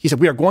graffiti. He said,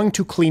 we are going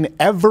to clean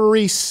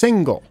every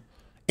single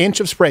inch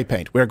of spray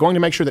paint. We are going to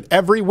make sure that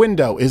every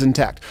window is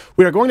intact.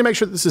 We are going to make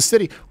sure that this is a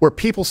city where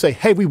people say,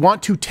 hey, we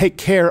want to take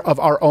care of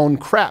our own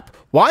crap.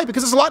 Why?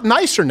 Because it's a lot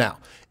nicer now.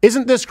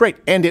 Isn't this great?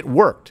 And it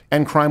worked,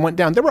 and crime went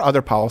down. There were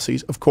other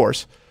policies, of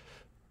course.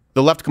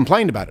 The left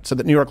complained about it, said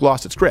that New York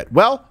lost its grit.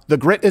 Well, the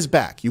grit is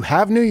back. You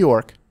have New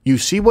York. You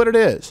see what it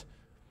is.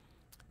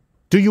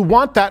 Do you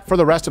want that for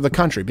the rest of the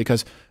country?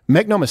 Because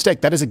make no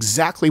mistake, that is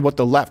exactly what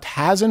the left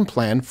has in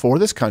plan for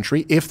this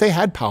country if they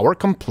had power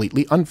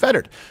completely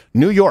unfettered.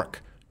 New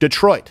York,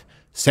 Detroit,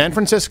 San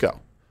Francisco,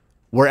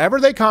 wherever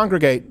they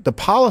congregate, the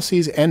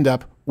policies end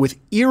up with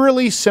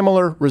eerily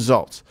similar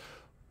results.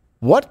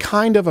 What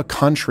kind of a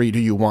country do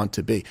you want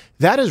to be?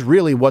 That is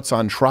really what's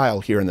on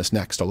trial here in this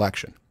next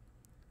election.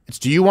 It's,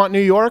 do you want New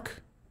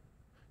York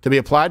to be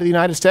applied to the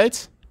United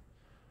States?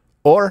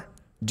 Or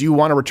do you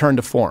want to return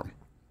to form?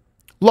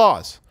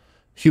 Laws,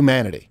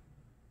 humanity,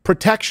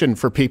 protection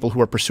for people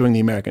who are pursuing the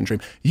American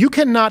dream. You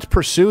cannot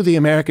pursue the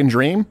American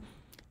dream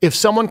if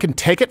someone can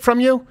take it from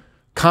you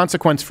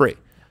consequence-free.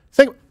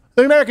 Think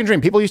the American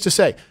dream. People used to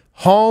say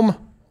home,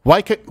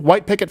 white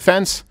picket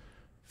fence,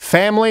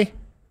 family,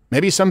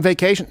 maybe some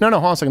vacation. No,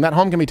 hold on a second. That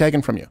home can be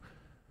taken from you.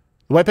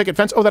 The white picket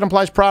fence, that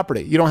implies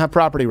property. You don't have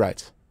property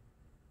rights.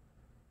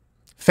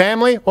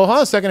 Family, hold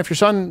on a second. If your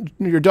son,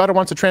 your daughter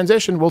wants to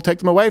transition, we'll take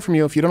them away from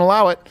you if you don't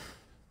allow it.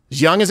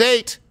 As young as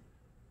 8,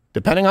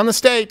 depending on the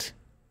state.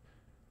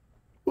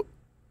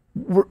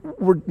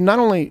 We're not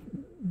only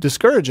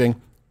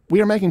discouraging,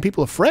 we are making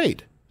people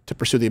afraid to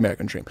pursue the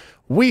American dream.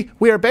 We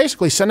are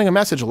basically sending a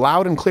message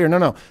loud and clear.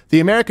 No, the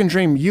American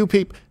dream, you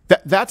people,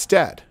 that's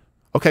dead.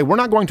 Okay, we're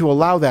not going to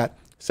allow that.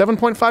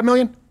 7.5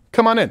 million?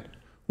 Come on in.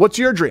 What's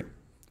your dream?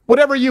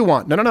 Whatever you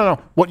want.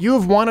 No. What you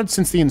have wanted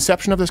since the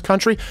inception of this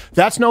country,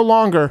 that's no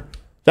longer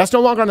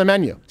on the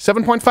menu.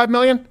 7.5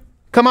 million?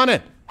 Come on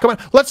in. Come on.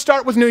 Let's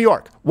start with New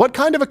York. What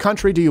kind of a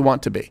country do you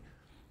want to be?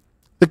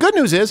 The good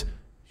news is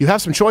you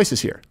have some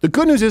choices here. The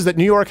good news is that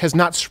New York has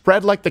not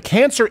spread like the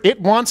cancer it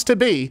wants to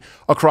be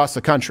across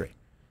the country.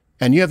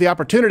 And you have the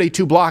opportunity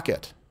to block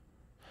it.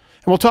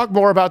 And we'll talk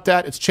more about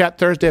that. It's Chat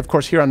Thursday, of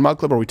course, here on Mug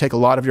Club, where we take a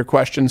lot of your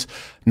questions.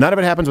 None of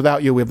it happens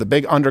without you. We have the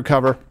big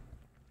undercover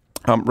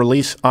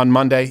release on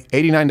Monday.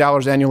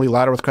 $89 annually,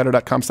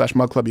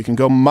 louderwithcredit.com/Mug Club. You can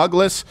go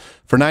mugless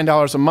for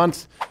 $9 a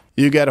month.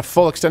 You get a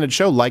full extended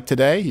show like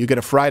today. You get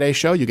a Friday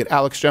show. You get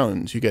Alex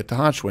Jones. You get the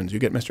Hodgwins. You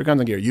get Mr.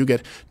 Guns and Gear. You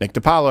get Nick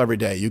DiPaolo every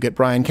day. You get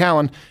Brian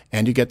Callen.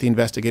 And you get the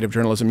investigative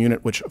journalism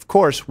unit, which, of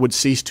course, would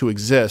cease to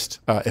exist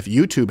if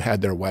YouTube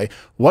had their way.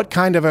 What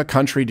kind of a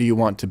country do you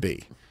want to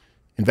be?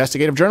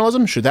 Investigative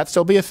journalism, should that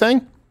still be a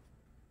thing?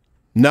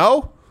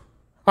 No?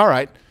 All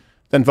right.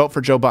 Then vote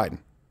for Joe Biden.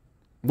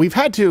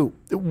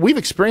 We've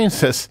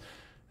experienced this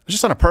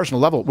just on a personal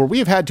level where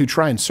we've had to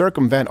try and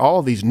circumvent all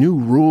of these new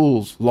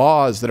rules,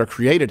 laws that are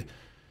created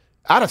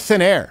out of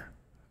thin air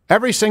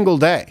every single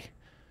day.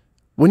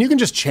 When you can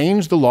just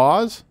change the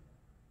laws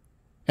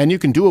and you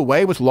can do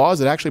away with laws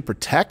that actually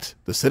protect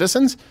the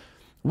citizens,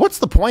 what's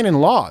the point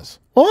in laws?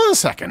 Hold on a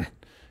second.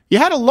 You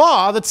had a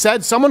law that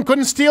said someone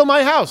couldn't steal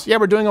my house. Yeah,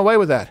 we're doing away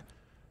with that.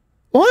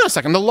 Hold on a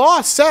second. The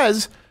law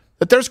says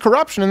that there's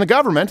corruption in the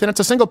government and it's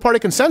a single-party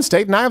consent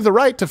state, and I have the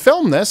right to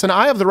film this, and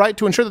I have the right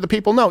to ensure that the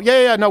people know.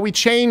 No, we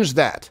changed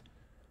that.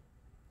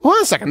 Hold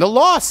on a second. The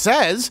law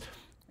says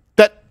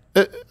that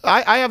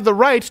I have the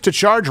right to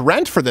charge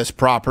rent for this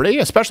property,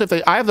 especially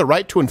if I have the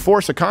right to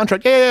enforce a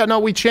contract. No,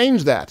 we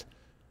changed that.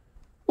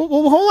 Well,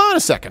 hold on a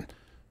second.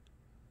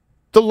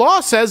 The law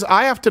says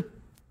I have to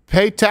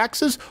pay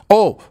taxes?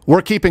 Oh,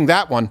 we're keeping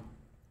that one.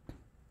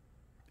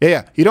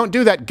 Yeah, you don't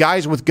do that.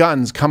 Guys with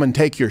guns come and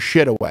take your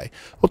shit away.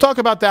 We'll talk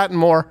about that and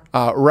more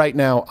right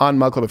now on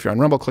Mug Club. If you're on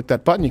Rumble, click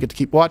that button. You get to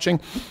keep watching.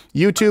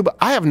 YouTube,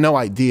 I have no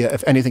idea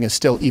if anything is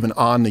still even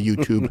on the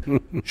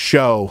YouTube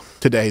show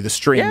today, the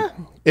stream. Yeah.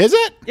 Is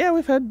it? Yeah,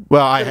 we've had a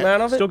good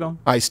amount of it. Still going.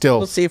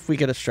 We'll see if we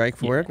get a strike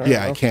for it.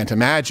 I can't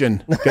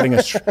imagine getting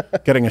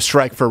a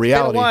strike for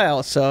reality. It's been a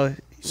while,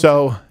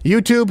 so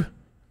YouTube,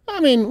 I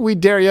mean, we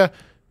dare you.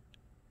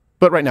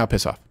 But right now,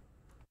 piss off.